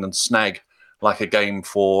get in and snag like a game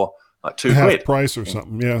for like £2 half price or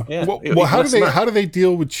something. Yeah. Well, how do they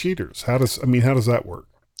deal with cheaters? How does that work?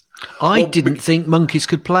 I didn't think monkeys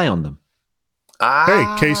could play on them.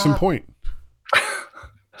 Hey, case in point.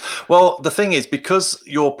 Well, the thing is, because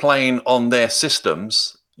you're playing on their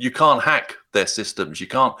systems, you can't hack their systems. You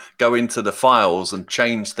can't go into the files and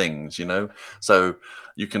change things, So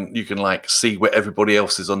you can like see where everybody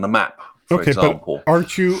else is on the map, for example. But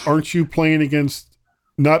aren't you playing against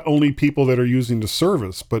not only people that are using the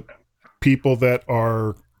service, but people that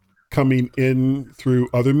are coming in through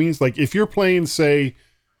other means? Like if you're playing, say,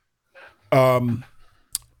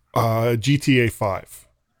 GTA 5,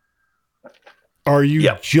 are you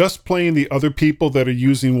just playing the other people that are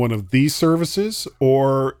using one of these services,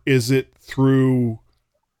 or is it through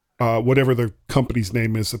whatever the company's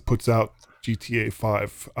name is that puts out GTA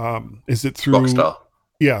 5? Is it through Rockstar?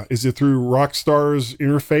 Yeah, is it through Rockstar's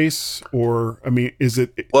interface, or is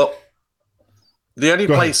it? Well, the only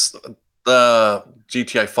place the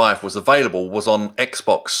GTA 5 was available was on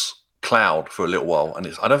Xbox Cloud for a little while, and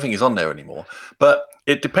I don't think it's on there anymore. But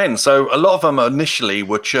it depends. So a lot of them initially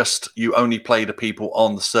were just you only play the people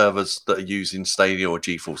on the servers that are using Stadia or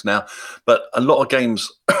GeForce now. But a lot of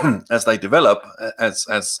games, as they develop, as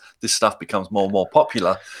this stuff becomes more and more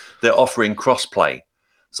popular, they're offering cross-play.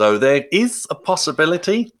 So there is a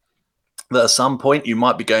possibility that at some point you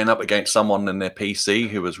might be going up against someone in their PC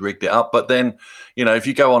who has rigged it up. But then, if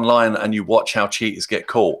you go online and you watch how cheaters get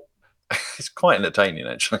caught, it's quite entertaining,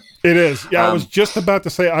 actually. It is. Yeah, I was just about to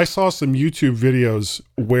say, I saw some YouTube videos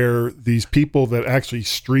where these people that actually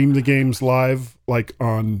stream the games live, like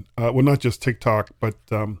on, not just TikTok, but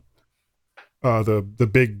the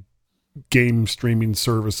big game streaming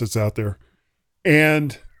service that's out there.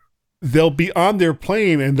 And they'll be on there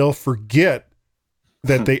playing and they'll forget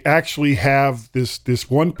that they actually have this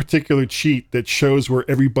one particular cheat that shows where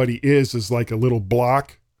everybody is like a little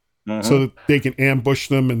block. Mm-hmm. So that they can ambush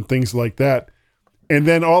them and things like that. And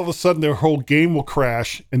then all of a sudden their whole game will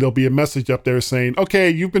crash and there'll be a message up there saying,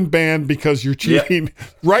 okay, you've been banned because you're cheating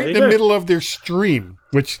right in the middle of their stream,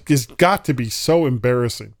 which has got to be so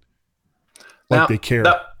embarrassing. Like they care.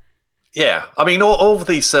 Yeah. I mean, all of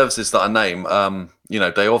these services that I name,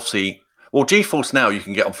 they obviously, GeForce Now you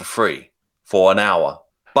can get on for free for an hour,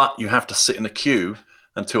 but you have to sit in a queue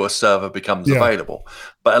until a server becomes available.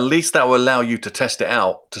 But at least that will allow you to test it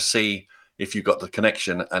out to see if you've got the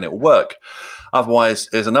connection and it will work. Otherwise,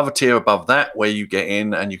 there's another tier above that where you get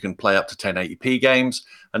in and you can play up to 1080p games.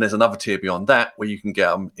 And there's another tier beyond that where you can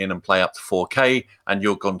get in and play up to 4K, and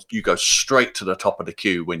you go straight to the top of the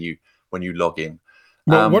queue when you log in.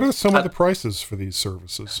 Well, what are some of the prices for these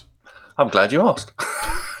services? I'm glad you asked.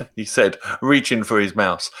 He said, reaching for his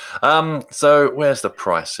mouse. So where's the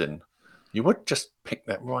pricing? You would just pick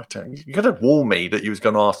that right out. You could have warned me that you was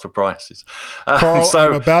going to ask for prices. Carl,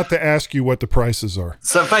 I'm about to ask you what the prices are.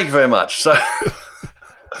 So thank you very much.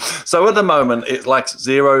 So at the moment, it's like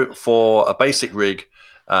 $0 for a basic rig,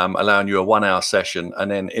 allowing you a 1 hour session. And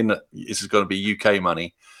then this is going to be UK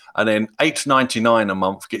money. And then $8.99 a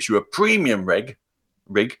month gets you a premium rig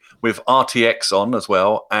with RTX on as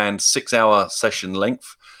well and 6 hour session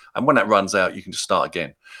length. And when that runs out, you can just start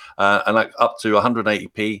again. And like up to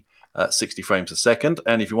 180p, 60 frames a second.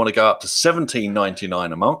 And if you want to go up to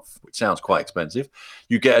 $17.99 a month, which sounds quite expensive,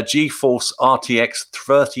 you get a GeForce RTX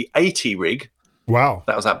 3080 rig. Wow.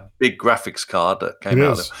 That was that big graphics card that came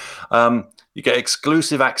out of it. You get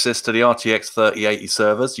exclusive access to the RTX 3080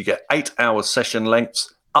 servers. You get 8 hours session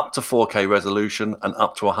lengths, up to 4K resolution, and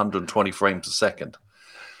up to 120 frames a second.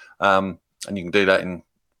 And you can do that in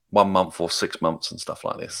 1 month or 6 months and stuff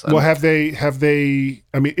like this. Well, have they,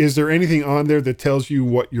 I mean, is there anything on there that tells you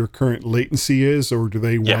what your current latency is, or do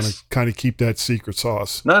they want to kind of keep that secret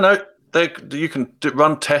sauce? No. You can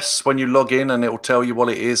run tests when you log in, and it will tell you what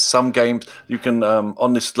it is. Some games you can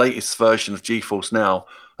on this latest version of GeForce Now,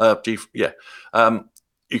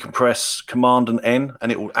 you can press Command and N,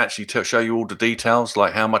 and it will actually show you all the details,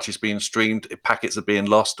 like how much is being streamed, if packets are being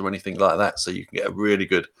lost, or anything like that. So you can get a really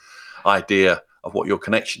good idea of what your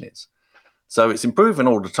connection is. So it's improving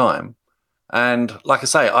all the time. And like I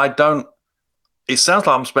say, it sounds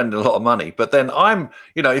like I'm spending a lot of money, but then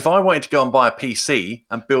if I wanted to go and buy a PC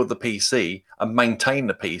and build the PC and maintain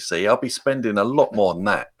the PC, I'll be spending a lot more than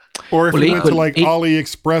that. Or if you went to like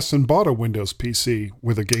AliExpress and bought a Windows PC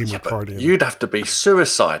with a gamer card in it. You'd have to be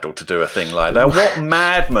suicidal to do a thing like that. What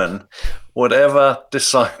madman would ever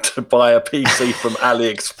decide to buy a PC from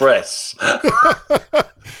AliExpress?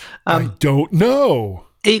 I don't know.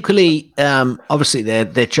 Equally, obviously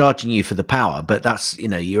they're charging you for the power, but that's,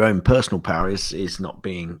 your own personal power is not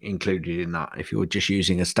being included in that. If you're just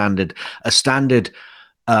using a standard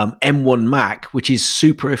M1 Mac, which is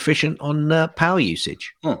super efficient on power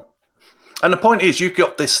usage. And the point is, you've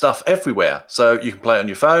got this stuff everywhere. So you can play it on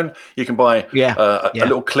your phone. You can buy a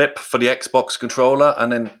little clip for the Xbox controller,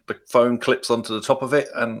 and then the phone clips onto the top of it.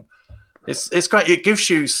 And it's great. It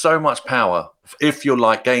gives you so much power if you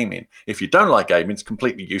like gaming. If you don't like gaming, it's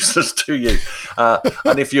completely useless to you.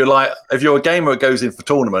 And if you're a gamer who goes in for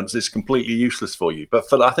tournaments, it's completely useless for you.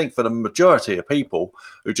 But I think for the majority of people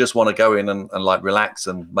who just want to go in and like relax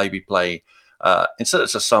and maybe play, instead of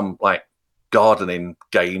just some like gardening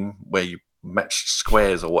game where you match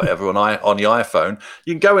squares or whatever on the iPhone,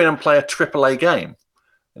 you can go in and play a AAA game.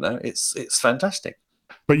 It's fantastic.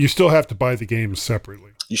 But you still have to buy the games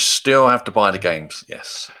separately. You still have to buy the games,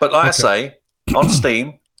 yes. But like I say, on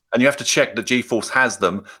Steam, and you have to check that GeForce has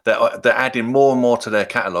them, they're adding more and more to their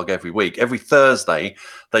catalog every week. Every Thursday,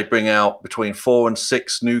 they bring out between 4 and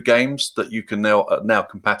 6 new games that you can now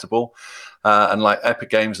compatible. And like Epic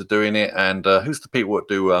Games are doing it. And who's the people that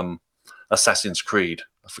do Assassin's Creed?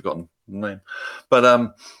 I've forgotten the name.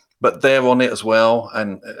 But they're on it as well.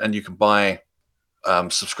 And you can buy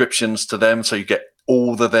subscriptions to them. So you get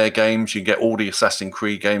all their games, you get all the Assassin's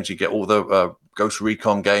Creed games, you get all the Ghost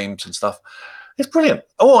Recon games and stuff. It's brilliant.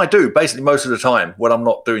 All I do basically most of the time when I'm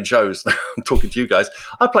not doing shows, I'm talking to you guys,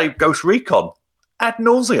 I play Ghost Recon ad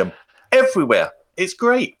nauseum everywhere. It's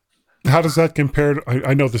great. How does that compare to,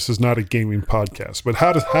 I know this is not a gaming podcast, but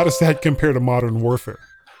how does that compare to Modern Warfare?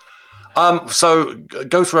 So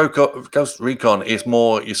Ghost Recon is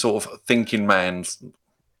more your sort of thinking man's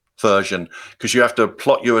version, because you have to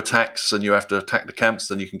plot your attacks and you have to attack the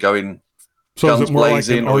camps, and you can go in. So guns is it more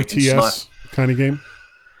blazing, like an RTS kind of game?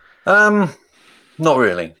 Not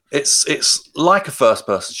really. It's like a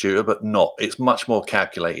first-person shooter, but not. It's much more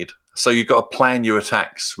calculated. So you've got to plan your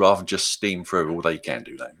attacks rather than just steam through. Although you can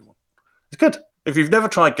do that. It's good. If you've never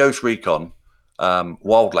tried Ghost Recon,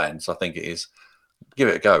 Wildlands, I think it is, give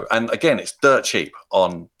it a go. And again, it's dirt cheap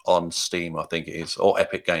on Steam, I think it is, or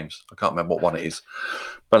Epic Games. I can't remember what one it is.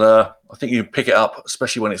 But I think you can pick it up,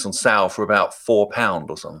 especially when it's on sale, for about £4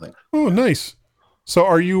 or something. Oh, nice. So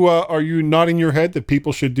are you nodding your head that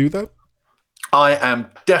people should do that? I am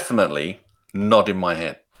definitely nodding my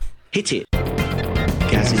head. Hit it.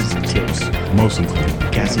 Gaz's tips. Mostly.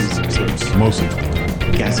 Gaz's tips. Mostly.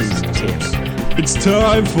 Gaz's tips. It's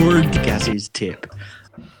time for Gaz's tip.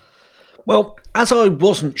 Well, as I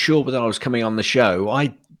wasn't sure whether I was coming on the show,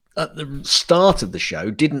 I, at the start of the show,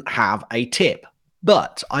 didn't have a tip.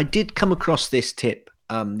 But I did come across this tip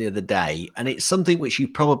the other day, and it's something which you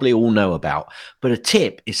probably all know about. But a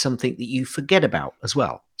tip is something that you forget about as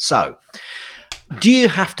well. So, do you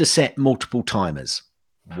have to set multiple timers?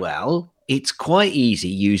 Well, it's quite easy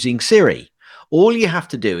using Siri. All you have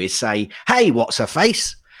to do is say, "Hey, what's her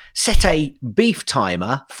face?" set a beef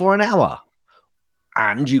timer for an hour.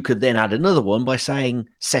 And you could then add another one by saying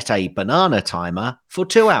set a banana timer for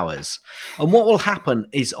 2 hours. And what will happen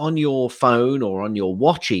is on your phone or on your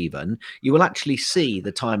watch even, you will actually see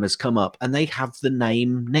the timers come up and they have the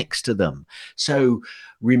name next to them. So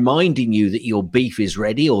reminding you that your beef is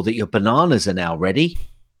ready or that your bananas are now ready.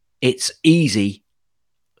 It's easy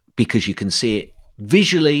because you can see it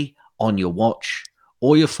visually on your watch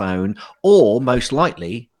or your phone, or most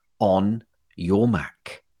likely on your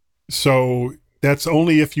Mac. So that's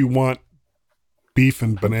only if you want beef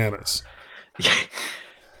and bananas.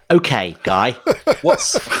 Okay, Guy.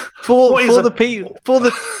 What's For what is the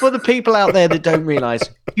people out there that don't realise,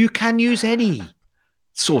 you can use any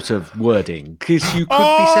sort of wording because you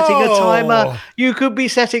could be setting a timer. You could be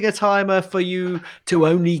setting a timer for you to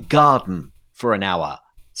only garden for an hour.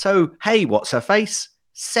 So, hey, what's her face?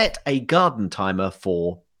 Set a garden timer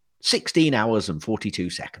for 16 hours and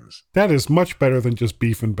 42 seconds. That is much better than just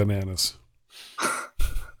beef and bananas.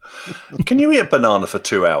 Can you eat a banana for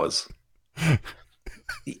 2 hours?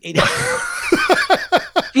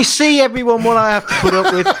 You see, everyone, what I have to put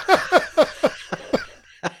up with?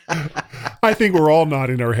 I think we're all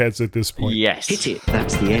nodding our heads at this point. Yes. Hit it.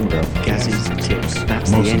 That's the end of Gaz's tips.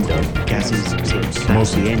 That's the end of Gaz's tips.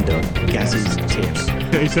 That's the end of Gaz's tips.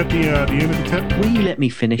 Is that the end of the tip? Will you let me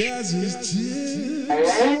finish?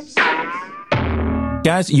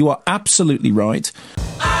 Gaz, you are absolutely right.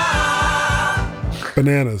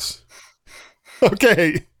 Bananas.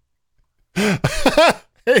 Okay.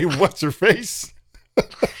 Hey, what's her face?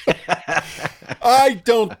 I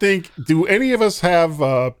don't think... Do any of us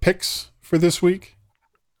have picks for this week?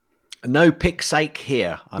 No pick sake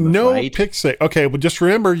here, I'm no afraid. Pick sake. Okay, well, just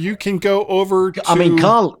remember, you can go over to... I mean,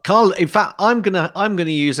 Carl, in fact, I'm gonna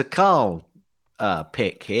use a Carl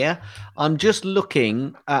pick here. I'm just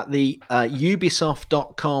looking at the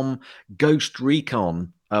Ubisoft.com Ghost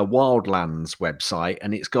Recon Wildlands website,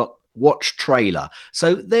 and it's got watch trailer.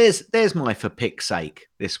 So there's my for pick's sake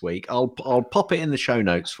this week. I'll pop it in the show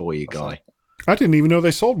notes for you, Guy. I didn't even know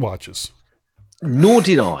they sold watches. Nor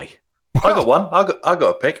did I. I got one. I got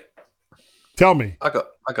a pick. Tell me. I got.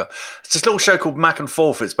 It's this little show called Mac and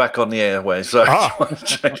Forth. It's back on the airways. So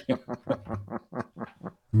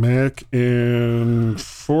Mac and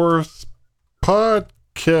Forth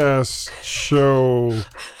podcast show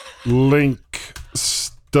link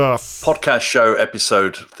stuff. Podcast show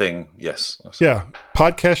episode thing. Yes. Yeah.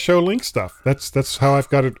 Podcast show link stuff. That's how I've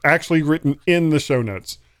got it actually written in the show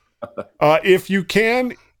notes. If you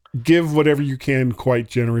can, give whatever you can quite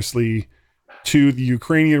generously to the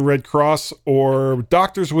Ukrainian Red Cross or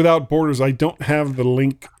Doctors Without Borders. I don't have the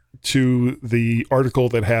link to the article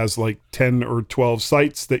that has like 10 or 12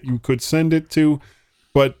 sites that you could send it to,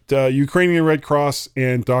 but Ukrainian Red Cross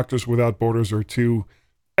and Doctors Without Borders are two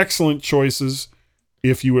excellent choices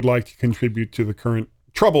if you would like to contribute to the current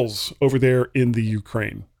troubles over there in the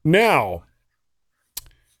Ukraine. Now,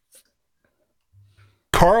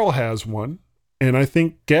 Carl has one, and I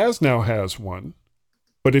think Gaz now has one.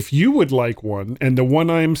 But if you would like one, and the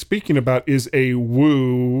one I am speaking about is a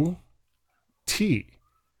Woo T,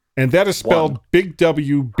 and that is spelled big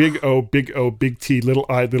W, big O, big T, little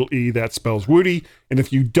I, little E. That spells Woody. And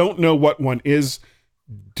if you don't know what one is,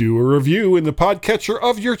 do a review in the podcatcher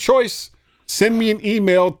of your choice. Send me an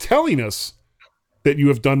email telling us that you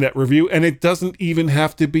have done that review, and it doesn't even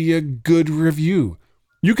have to be a good review.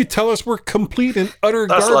 You could tell us we're complete and utter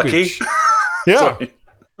garbage. Lucky. Yeah. Sorry.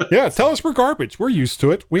 Yeah, tell us we're garbage. We're used to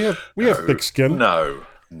it. We have thick skin. No.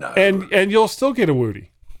 And you'll still get a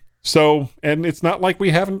Woody. So, and it's not like we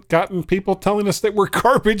haven't gotten people telling us that we're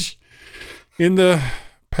garbage in the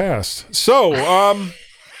past. So,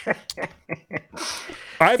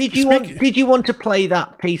 did you want to play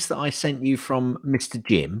that piece that I sent you from Mr.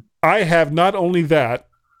 Jim? I have not only that,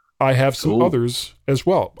 I have some others as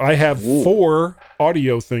well. I have 4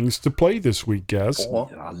 audio things to play this week, Gaz.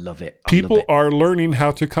 I love it. People are learning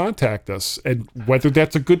how to contact us, and whether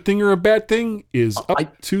that's a good thing or a bad thing is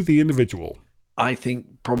up to the individual. I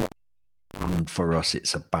think probably for us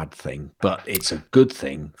it's a bad thing, but it's a good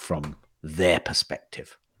thing from their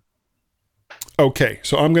perspective. Okay,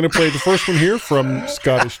 so I'm going to play the first one here from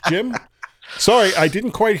Scottish Jim. Sorry, I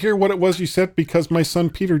didn't quite hear what it was you said because my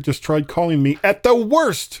son Peter just tried calling me at the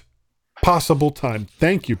worst possible time.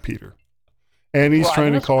 Thank you, Peter. And he's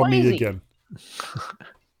trying to call me again.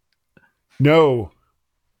 No,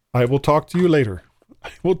 I will talk to you later.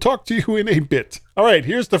 I will talk to you in a bit. All right,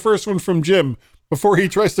 here's the first one from Jim before he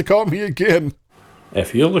tries to call me again.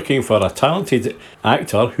 If you're looking for a talented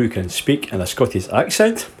actor who can speak in a Scottish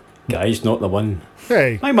accent, Guy's not the one.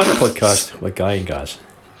 Hey. My Mac podcast with Guy and Gaz.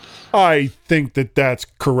 I think that that's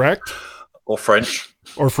correct. Or French.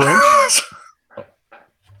 Or French.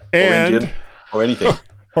 And, or Indian. Or anything.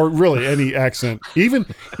 Or really any accent. Even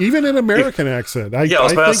an American accent. I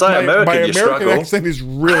was about to say, my American accent is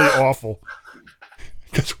really awful.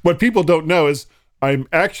 Because what people don't know is I'm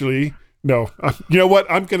actually... No, you know what?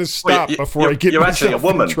 I'm going to stop before I get myself actually a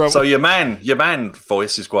woman, in trouble. So your man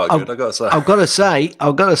voice is quite good. I've got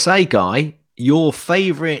to say, Guy, your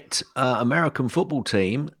favourite American football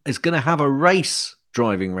team is going to have a race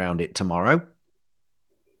driving around it tomorrow.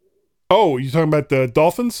 Oh, you're talking about the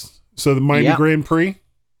Dolphins? So the Miami Grand Prix?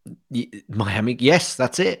 Miami, yes,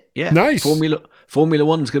 that's it. Yeah, nice. Formula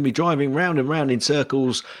One's going to be driving round and round in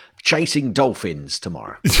circles, chasing dolphins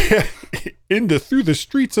tomorrow. Yeah, through the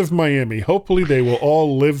streets of Miami. Hopefully, they will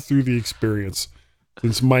all live through the experience.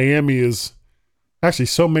 Since Miami is actually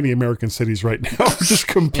so many American cities right now are just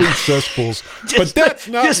complete cesspools. But that's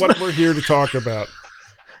not what we're here to talk about.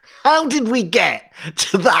 How did we get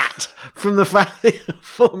to that from the fact that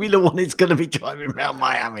Formula One is going to be driving around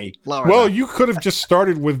Miami, Florida? Well, you could have just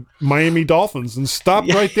started with Miami Dolphins and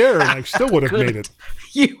stopped right there, and I still would have made it.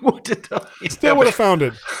 You would have done it. Still would have found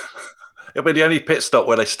it. It'll be the only pit stop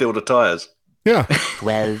where they steal the tires. Yeah.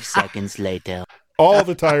 12 seconds later. All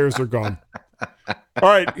the tires are gone. All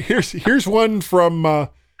right, here's one from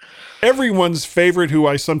everyone's favorite, who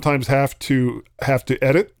I sometimes have to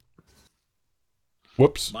edit.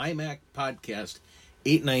 Whoops. My Mac Podcast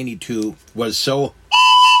 892 was so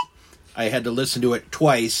I had to listen to it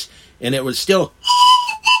twice, and it was still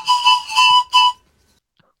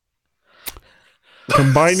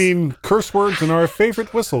combining curse words and our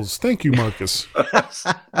favorite whistles. Thank you, Marcus.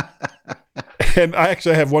 And I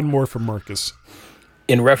actually have one more from Marcus.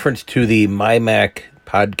 In reference to the My Mac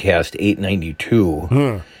Podcast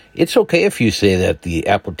 892, it's okay if you say that the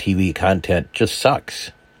Apple TV content just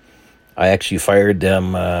sucks. I actually fired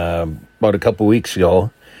them about a couple weeks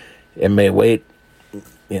ago and may wait,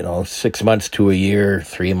 6 months to a year,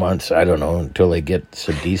 3 months, I don't know, until they get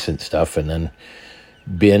some decent stuff, and then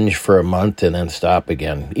binge for a month and then stop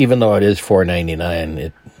again. Even though it is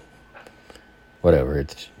 $4.99, whatever,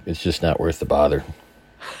 it's just not worth the bother.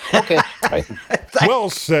 Okay. Bye. Well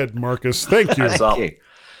said, Marcus. Thank you. Thank you.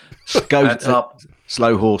 Hands up.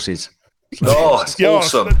 Slow horses. Oh, it's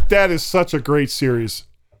awesome. That is such a great series.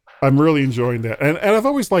 I'm really enjoying that. And I've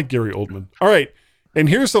always liked Gary Oldman. All right. And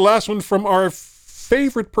here's the last one from our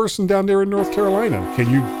favorite person down there in North Carolina.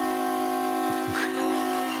 Can you...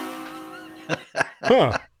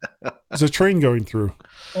 There's a train going through.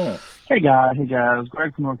 Hey guys.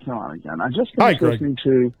 Greg from North Carolina again. I just finished listening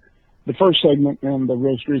to the first segment in the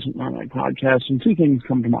most recent My Mac podcast, and two things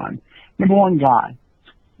come to mind. Number one, Guy.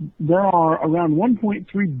 There are around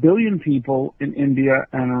 1.3 billion people in India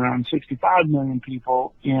and around 65 million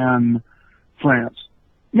people in France.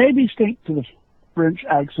 Maybe stick to the French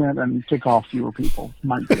accent and tick off fewer people.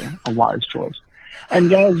 Might be a wise choice. And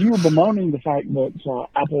guys, you were bemoaning the fact that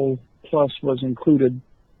Apple Plus was included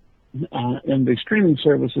in the streaming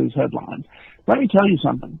services headline. Let me tell you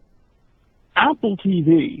something. Apple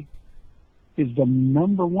TV is the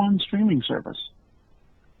number one streaming service,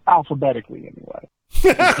 alphabetically anyway.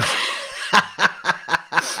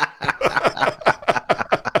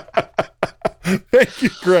 Thank you,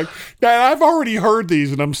 Greg. Now, I've already heard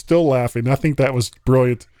these and I'm still laughing. I think that was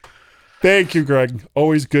brilliant. Thank you, Greg.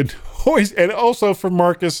 Always good. Always, and also from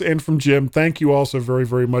Marcus and from Jim. Thank you also very,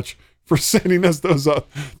 very much for sending us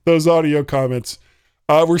those audio comments.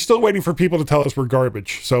 We're still waiting for people to tell us we're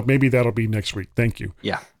garbage, so maybe that'll be next week. Thank you.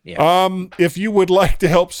 Yeah. If you would like to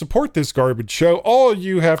help support this garbage show, all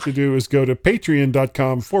you have to do is go to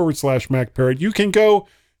patreon.com/MacParrot. You can go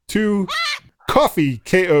to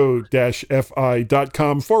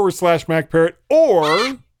ko-fi.com/MacParrot,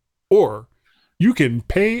 or you can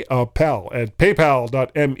pay a pal at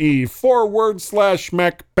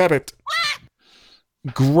paypal.me/MacParrot.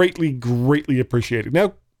 Greatly, greatly appreciated.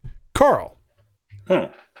 Now, Carl,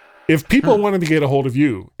 if people wanted to get a hold of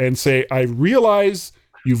you and say, I realize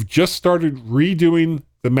you've just started redoing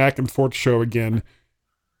the Mac and Forth show again,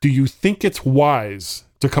 do you think it's wise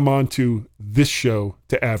to come on to this show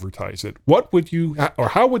to advertise it? What would you, or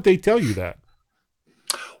how would they tell you that?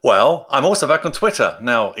 Well, I'm also back on Twitter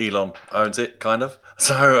now. Elon owns it, kind of.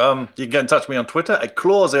 So you can get in touch with me on Twitter at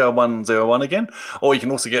Claw0101 again, or you can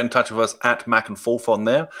also get in touch with us at Mac and Forth on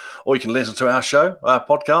there, or you can listen to our show, our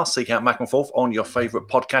podcast, seek out Mac and Forth on your favorite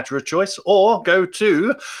podcatcher of choice, or go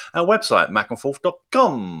to our website,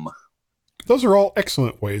 macandforth.com. Those are all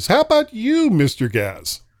excellent ways. How about you, Mr.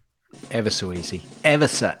 Gaz? Ever so easy. Ever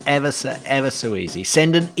so easy.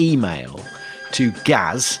 Send an email to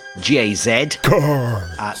Gaz, G-A-Z,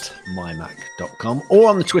 at mymac.com, or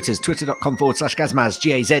on the Twitters, twitter.com/Gazmaz,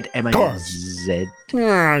 G-A-Z-M-A-Z.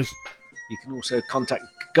 You can also contact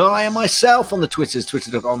Guy and myself on the Twitters,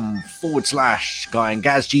 twitter.com/Guy and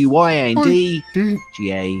Gaz, G-Y-A-N-D,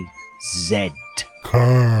 G-A-Z.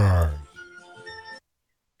 You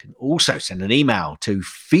can also send an email to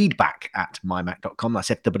feedback@mymac.com.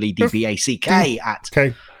 That's F-E-E-D-B-A-C-K at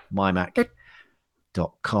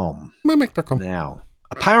mymac.com. mymac.com. Now,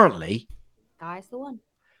 apparently, Guy's the one.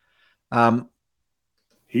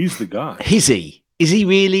 He's the guy. Is he? Is he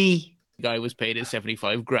really? Guy was paid his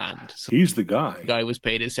 75 grand. So He's the guy. Guy was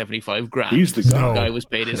paid his 75 grand. He's the guy. Guy was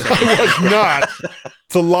paid his I was not.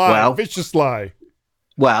 It's a lie. Well, vicious lie.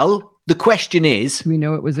 Well, the question is... We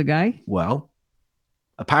know it was a guy? Well,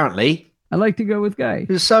 apparently... I like to go with Guy.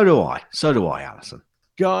 So do I. So do I, Alison.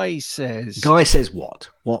 Guy says... Guy says what?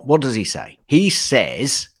 What does he say? He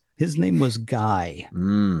says... His name was Guy.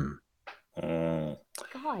 Guy.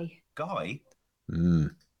 Guy?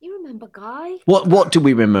 You remember Guy? What do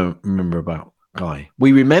we remember about Guy?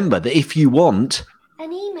 We remember that if you want...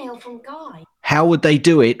 An email from Guy. How would they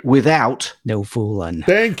do it without... No fooling.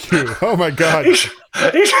 Thank you. Oh, my God.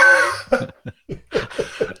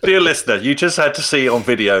 Dear listener, you just had to see on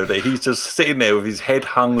video that he's just sitting there with his head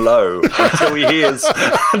hung low until he hears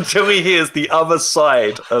the other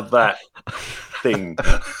side of that thing.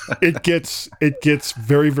 It gets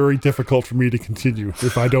very, very difficult for me to continue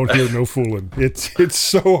if I don't hear no fooling. It's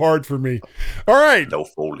so hard for me. All right. No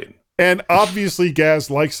fooling. And obviously Gaz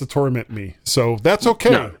likes to torment me, so that's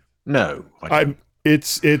okay. No.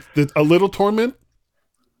 It's a little torment.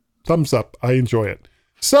 Thumbs up. I enjoy it.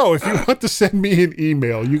 So if you want to send me an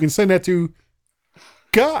email, you can send that to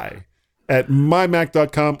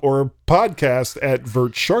guy@mymac.com or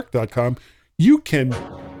podcast@vertshark.com. You can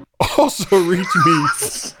also reach me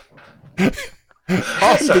on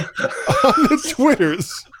the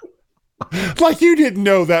Twitters. Like you didn't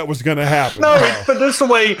know that was going to happen. No, but that's the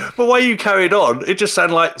way you carried on. It just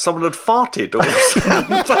sounded like someone had farted.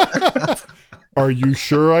 Are you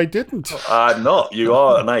sure I didn't? Not. You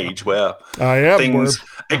are at an age where I am things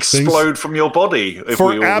explode from your body. If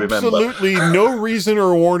for we all absolutely remember. no reason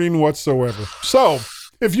or warning whatsoever. So,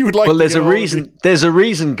 if you would like, there's a reason. There's a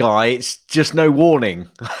reason, Guy. It's just no warning.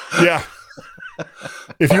 Yeah.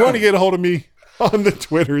 If you want to get a hold of me on the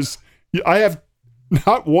Twitters, I have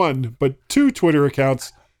not one but two Twitter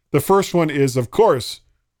accounts. The first one is, of course,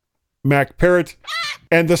 Mac Parrot,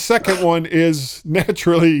 and the second one is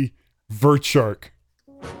naturally VertShark.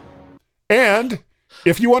 And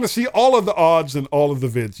if you want to see all of the odds and all of the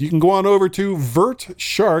vids, you can go on over to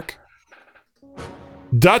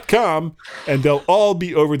vertshark.com and they'll all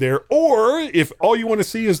be over there. Or if all you want to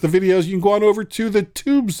see is the videos, you can go on over to the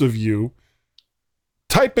Tubes of You,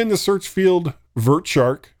 type in the search field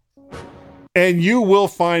VertShark, and you will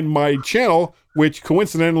find my channel, which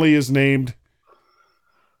coincidentally is named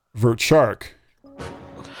VertShark.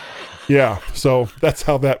 Yeah, so that's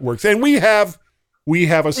how that works. And we have a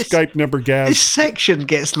Skype number, Gaz. This section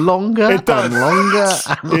gets longer it does. and longer.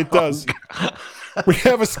 And it does. We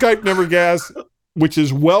have a Skype number, Gaz, which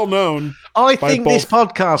is well known. I think this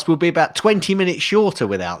podcast would be about 20 minutes shorter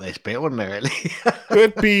without this bit, wouldn't it?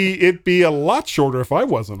 Really? It'd be a lot shorter if I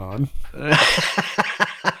wasn't on.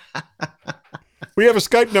 We have a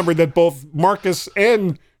Skype number that both Marcus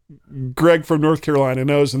and Greg from North Carolina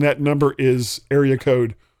knows, and that number is area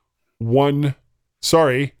code blah.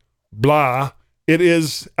 It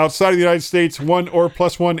is outside of the United States, 1 or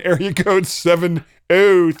 +1 area code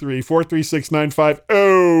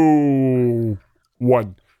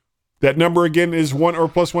 703-436-9501. That number again is 1 or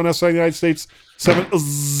 +1 outside the United States,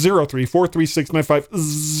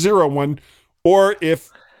 703-436-9501. Or if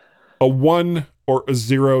a 1 or a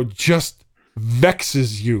 0 just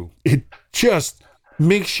vexes you, it just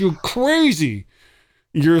makes you crazy,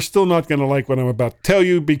 you're still not going to like what I'm about to tell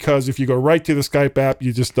you, because if you go right to the Skype app,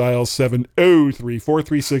 you just dial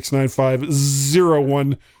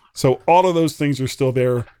 703-436-9501. So all of those things are still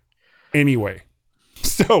there anyway.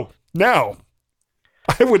 So now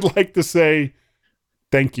I would like to say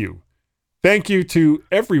thank you. Thank you to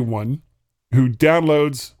everyone who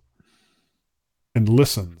downloads and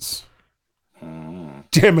listens.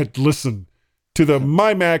 Damn it, listen to the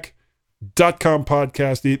mymac.com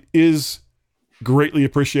podcast. It is greatly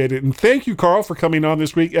appreciated. And thank you, Carl, for coming on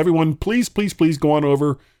this week. Everyone, please go on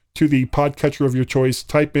over to the podcatcher of your choice.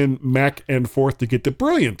 Type in Mac and Forth to get the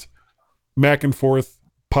brilliant Mac and Forth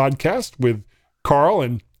podcast with Carl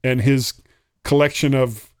and his collection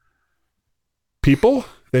of people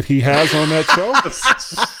that he has on that show.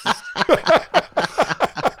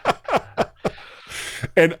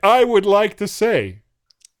 And I would like to say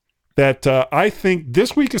that I think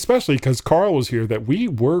this week, especially because Carl was here, that we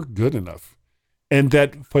were good enough. And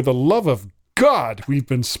that for the love of God, we've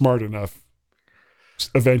been smart enough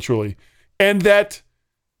eventually. And that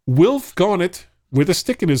Wilf Gonnet with a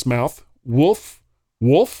stick in his mouth, Wolf,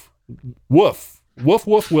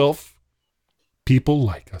 people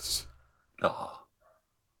like us.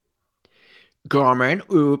 Gorman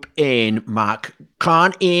upp en Mac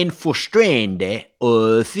kan en frustrerende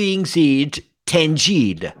och thingsid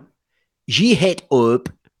tangid. Ge het upp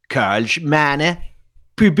Karls manne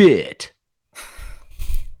pubert.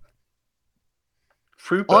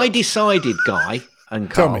 I decided, Guy and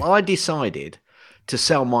Carl, I decided to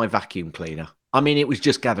sell my vacuum cleaner. I mean, it was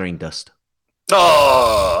just gathering dust.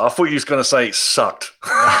 Oh, I thought you was going to say it sucked.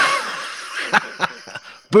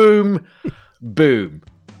 Boom, boom,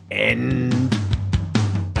 end.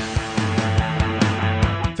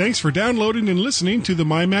 Thanks for downloading and listening to the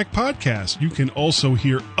MyMac Podcast. You can also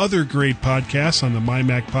hear other great podcasts on the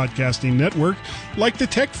MyMac Podcasting Network, like the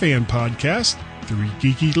Tech Fan Podcast, Three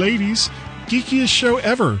Geeky Ladies, Geekiest Show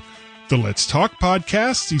Ever, the Let's Talk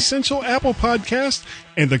Podcast, Essential Apple Podcast,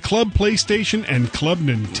 and the Club PlayStation and Club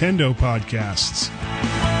Nintendo Podcasts.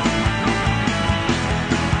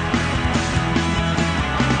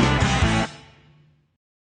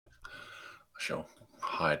 I shall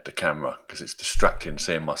hide the camera because it's distracting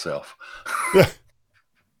seeing myself.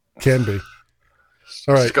 Can be.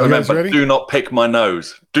 All right, just gotta remember, ready? Do not pick my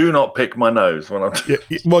nose. Do not pick my nose when I'm.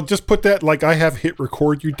 Well, just put that like I have hit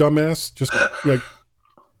record, you dumbass. Just like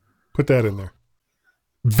put that in there.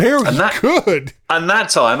 Very good. And that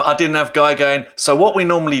time, I didn't have Guy going. So what we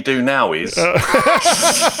normally do now is.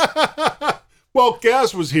 Well,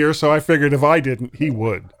 Gaz was here, so I figured if I didn't, he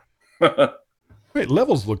would. Wait,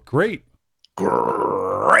 levels look great.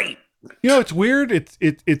 Great. You know, it's weird.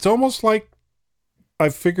 It's almost like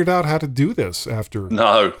I've figured out how to do this after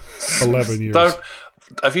 11 years.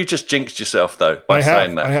 Have you just jinxed yourself, though, by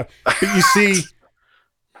saying that? I have. But you see,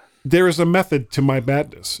 there is a method to my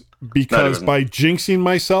madness, because by jinxing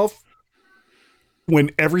myself, when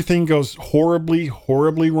everything goes horribly,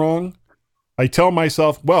 horribly wrong, I tell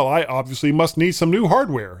myself, well, I obviously must need some new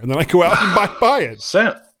hardware. And then I go out and buy it.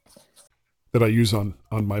 That I use on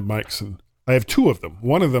my mics. And I have two of them.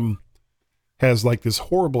 One of them has like this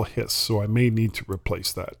horrible hiss, so I may need to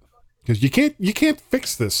replace that. Because you can't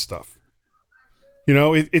fix this stuff. You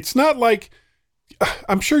know, it's not like,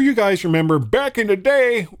 I'm sure you guys remember back in the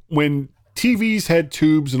day when TVs had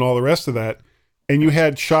tubes and all the rest of that, and you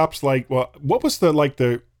had shops like, well, what was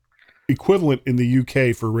the equivalent in the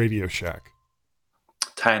UK for Radio Shack?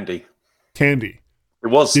 Tandy. It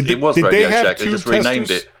was Radio Shack. They just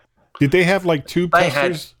renamed it. Did they have like tube testers? They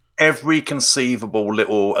had every conceivable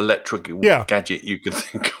little electrical gadget you could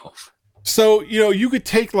think of. So, you know, you could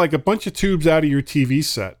take like a bunch of tubes out of your TV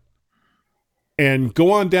set and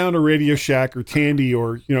go on down to Radio Shack or Tandy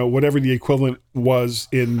or, you know, whatever the equivalent was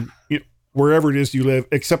in wherever it is you live,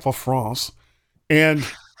 except for France. And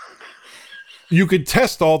you could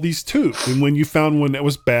test all these tubes. And when you found one that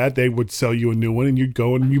was bad, they would sell you a new one and you'd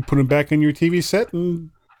go and you put them back in your TV set,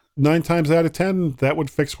 and 9 times out of 10, that would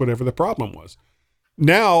fix whatever the problem was.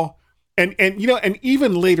 Now, and you know, and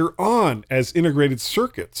even later on, as integrated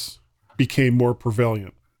circuits became more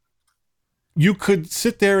prevalent, you could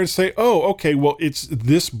sit there and say, oh, okay, well, it's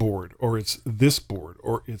this board, or it's this board,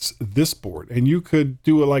 or it's this board. And you could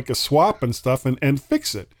do like a swap and stuff and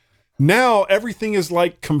fix it. Now, everything is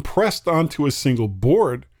like compressed onto a single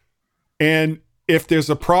board. And if there's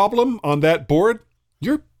a problem on that board,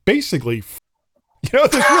 you're basically, you know,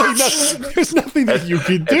 there's really there's nothing that you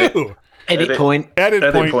can do. Edit point. By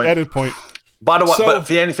the way, but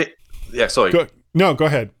for anything, sorry. Go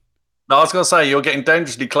ahead. No, I was going to say, you're getting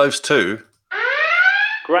dangerously close to.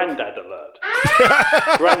 Grandad alert.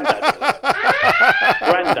 Grandad alert.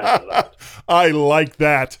 Grandad alert. I like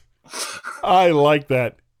that.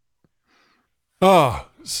 Oh,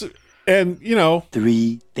 and you know,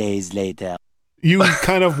 3 days later, you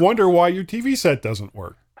kind of wonder why your TV set doesn't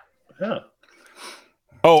work. Yeah.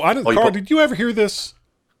 Oh, Carl, did you ever hear this?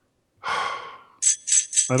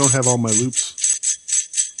 I don't have all my loops.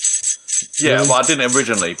 Yeah, well, I didn't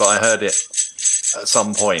originally, but I heard it at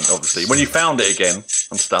some point, obviously. When you found it again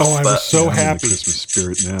and stuff. Oh, I was so happy. I'm in the Christmas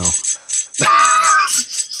spirit now.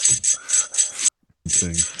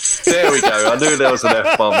 There we go. I knew there was an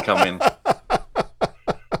F-bomb coming.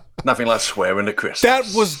 Nothing like swearing at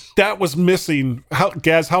Christmas. That was missing.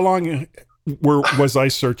 Gaz, how long was I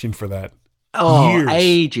searching for that? Oh, years.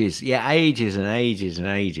 Ages. Yeah, ages and ages and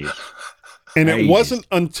ages. And it wasn't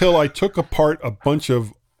until I took apart a bunch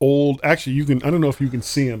of old. Actually, you can. I don't know if you can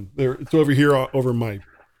see them. It's over here, over my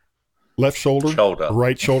left shoulder,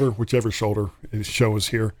 right shoulder, whichever shoulder it shows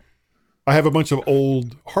here. I have a bunch of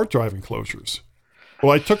old hard drive enclosures.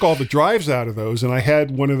 Well, I took all the drives out of those, and I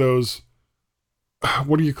had one of those.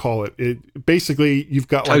 What do you call it? It basically, you've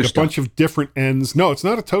got like a bunch of different ends. No, it's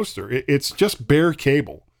not a toaster. It's just bare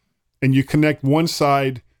cable, and you connect one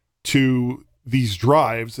side to these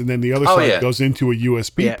drives, and then the other side goes into a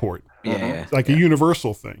USB port. Like a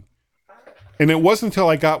universal thing. And it wasn't until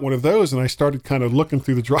I got one of those and I started kind of looking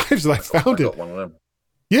through the drives that I found it. One of them.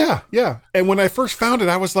 Yeah. And when I first found it,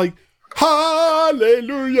 I was like,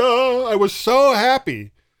 hallelujah. I was so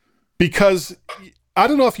happy because I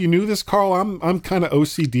don't know if you knew this, Carl. I'm kind of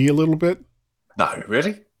OCD a little bit. No,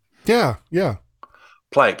 really? Yeah.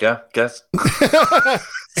 Play it, yeah, guess.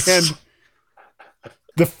 And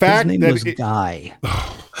the fact His name that was Guy.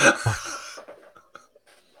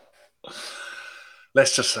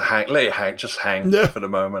 Let's just let it hang for the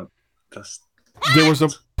moment. There was a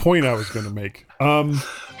point I was going to make.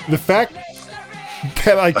 The fact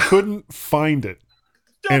that I couldn't find it,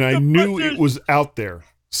 and I knew it was out there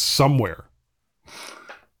somewhere.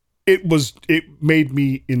 It made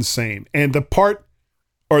me insane. And the part,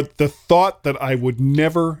 or the thought that I would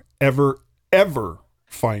never, ever, ever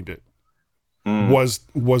find it was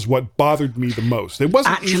what bothered me the most. It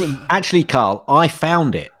wasn't actually, Carl, I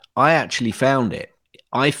found it. I actually found it.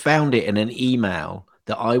 I found it in an email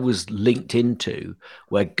that I was linked into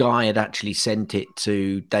where Guy had actually sent it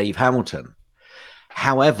to Dave Hamilton.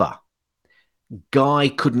 However, Guy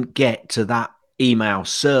couldn't get to that email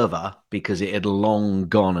server because it had long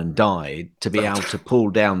gone and died to be able to pull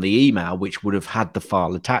down the email, which would have had the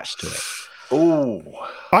file attached to it. Oh,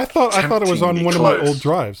 I thought it was on one of my old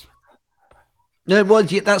drives. No, well,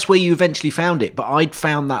 that's where you eventually found it. But I'd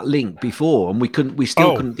found that link before, and we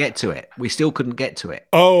still couldn't get to it. We still couldn't get to it.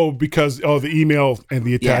 Oh, because the email and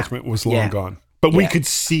the attachment was long gone, but we could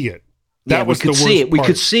see it. That was the worst part. We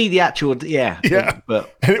could see the actual,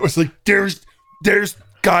 But and it was like there's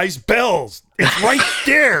Guy's bells. It's right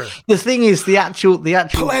there. The thing is, the actual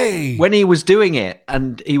play when he was doing it,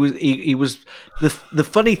 and he was the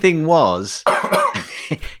funny thing was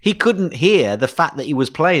he couldn't hear the fact that he was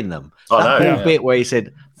playing them. That bit where he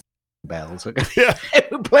said bells. Yeah,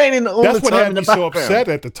 playing in all That's the time what had in the me so background. upset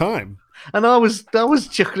at the time. And I was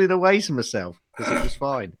chuckling away to myself because it was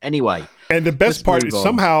fine. Anyway, and the best part is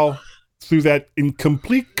somehow through that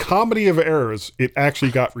incomplete comedy of errors, it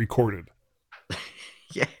actually got recorded.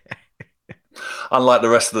 Yeah. Unlike the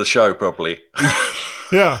rest of the show, probably.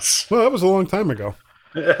 Yeah. Well, that was a long time ago.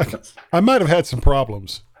 I might have had some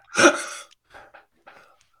problems.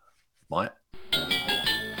 Might.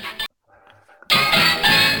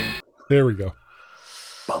 There we go.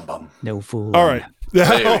 Bum bum. No fool. All right. There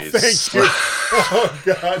Thank you. Oh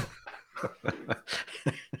God.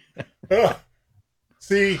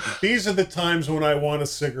 See, these are the times when I want a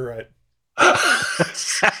cigarette.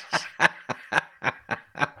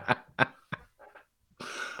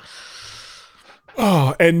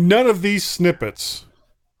 Oh, and none of these snippets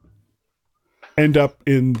end up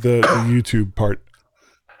in the YouTube part.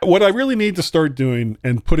 What I really need to start doing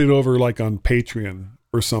and put it over like on Patreon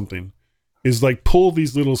or something is like pull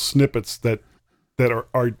these little snippets that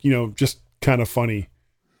are just kind of funny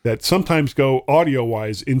that sometimes go audio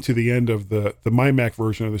wise into the end of the MyMac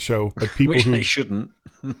version of the show, but people which who they shouldn't.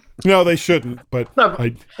 No, they shouldn't. But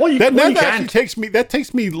that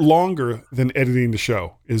takes me longer than editing the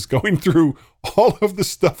show, is going through all of the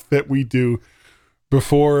stuff that we do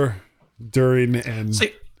before, during, and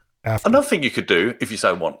after. Another thing you could do, if you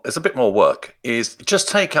so want, it's a bit more work, is just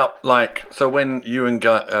take up so when you and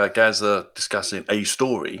Gaz are discussing a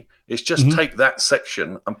story, is just take that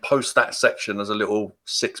section and post that section as a little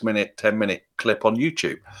 6-minute, 10-minute clip on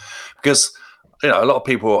YouTube. Because a lot of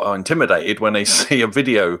people are intimidated when they see a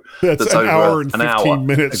video that's an over hour and 15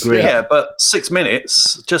 minutes. Yeah, but 6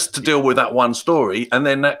 minutes just to deal with that one story, and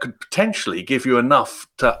then that could potentially give you enough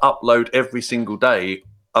to upload every single day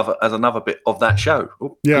as another bit of that show.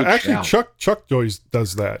 Ooh, yeah, actually, Chuck Joyce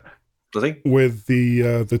does that. Does he? With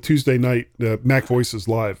the Tuesday night Mac Voices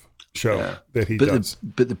Live show that he does.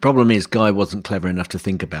 But the problem is, Guy wasn't clever enough to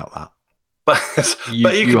think about that. But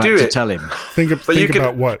you could do had it. to tell him. Think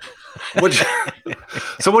about what?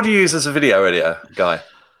 So what do you use as a video editor, Guy?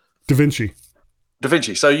 DaVinci.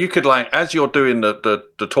 So you could, as you're doing the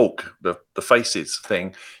talk, the faces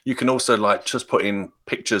thing, you can also just put in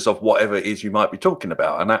pictures of whatever it is you might be talking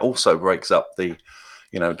about, and that also breaks up the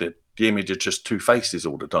image of just two faces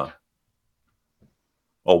all the time,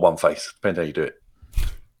 or one face, depends how you do it.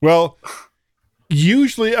 Well,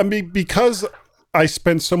 usually, because I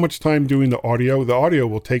spend so much time doing the audio. The audio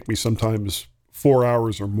will take me sometimes 4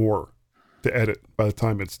 hours or more to edit by the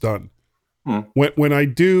time it's done. When I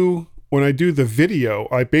do the video,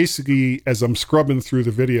 I basically, as I'm scrubbing through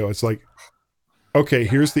the video, it's like, okay,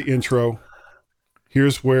 here's the intro.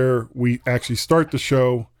 Here's where we actually start the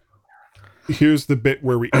show. Here's the bit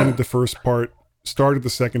where we ended the first part, started the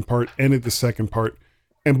second part, ended the second part.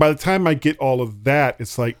 And by the time I get all of that,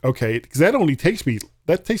 it's like, okay, because that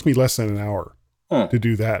takes me less than an hour to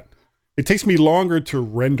do that. It takes me longer to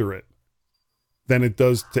render it than it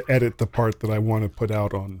does to edit the part that I want to put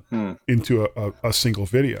out on into a single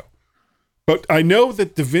video. But I know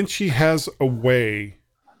that DaVinci has a way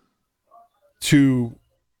to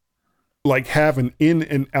like have an in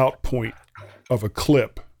and out point of a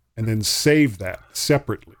clip and then save that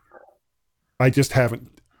separately. I just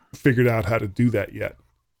haven't figured out how to do that yet.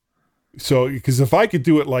 So, because if I could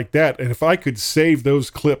do it like that, and if I could save those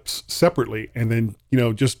clips separately and then,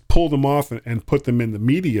 just pull them off and put them in the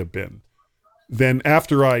media bin, then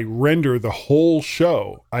after I render the whole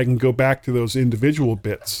show, I can go back to those individual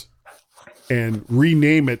bits and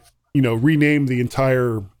rename it, rename the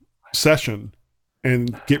entire session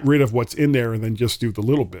and get rid of what's in there and then just do the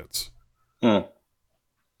little bits. And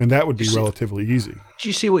that would be relatively easy. Do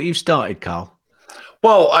you see what you've started, Carl?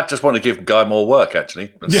 Well, I just want to give Guy more work,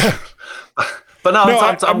 actually. Yeah. But no,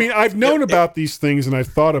 I mean, I've known about these things and I've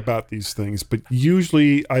thought about these things, but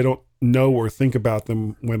usually I don't know or think about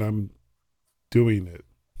them when I'm doing it.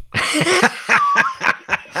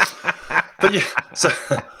 But yeah,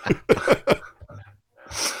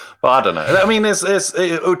 well, I don't know. I mean,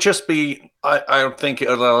 it would just be. I think it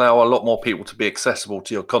would allow a lot more people to be accessible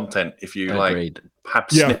to your content if you have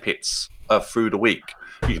snippets through the week.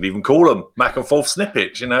 You can even call them back and forth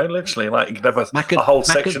snippets. Literally, like you could have a whole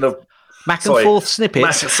section of back and forth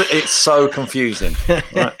snippets. It's so confusing.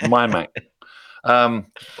 Right? My Mac.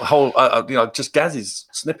 Just Gaz's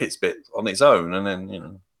snippets bit on its own, and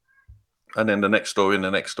then and then the next story and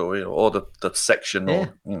the next story, or the section,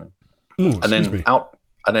 or and then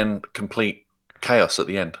and then complete chaos at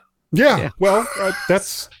the end. Yeah. Well,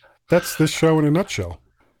 that's this show in a nutshell.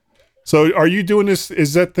 So, are you doing this?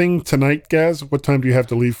 Is that thing tonight, Gaz? What time do you have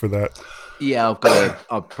to leave for that? Yeah,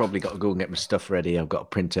 I've probably got to go and get my stuff ready. I've got to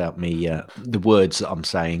print out the words that I'm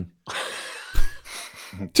saying.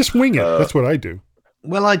 Just wing it. That's what I do.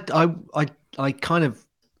 Well, I kind of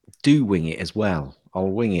do wing it as well. I'll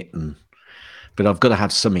wing it, but I've got to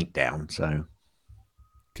have something down. So,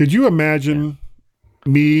 could you imagine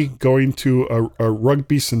me going to a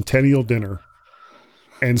rugby centennial dinner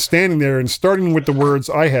and standing there and starting with the words,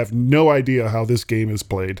 "I have no idea how this game is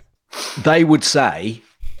played"? They would say,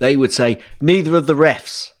 neither of the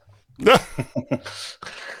refs.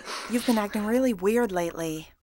 You've been acting really weird lately.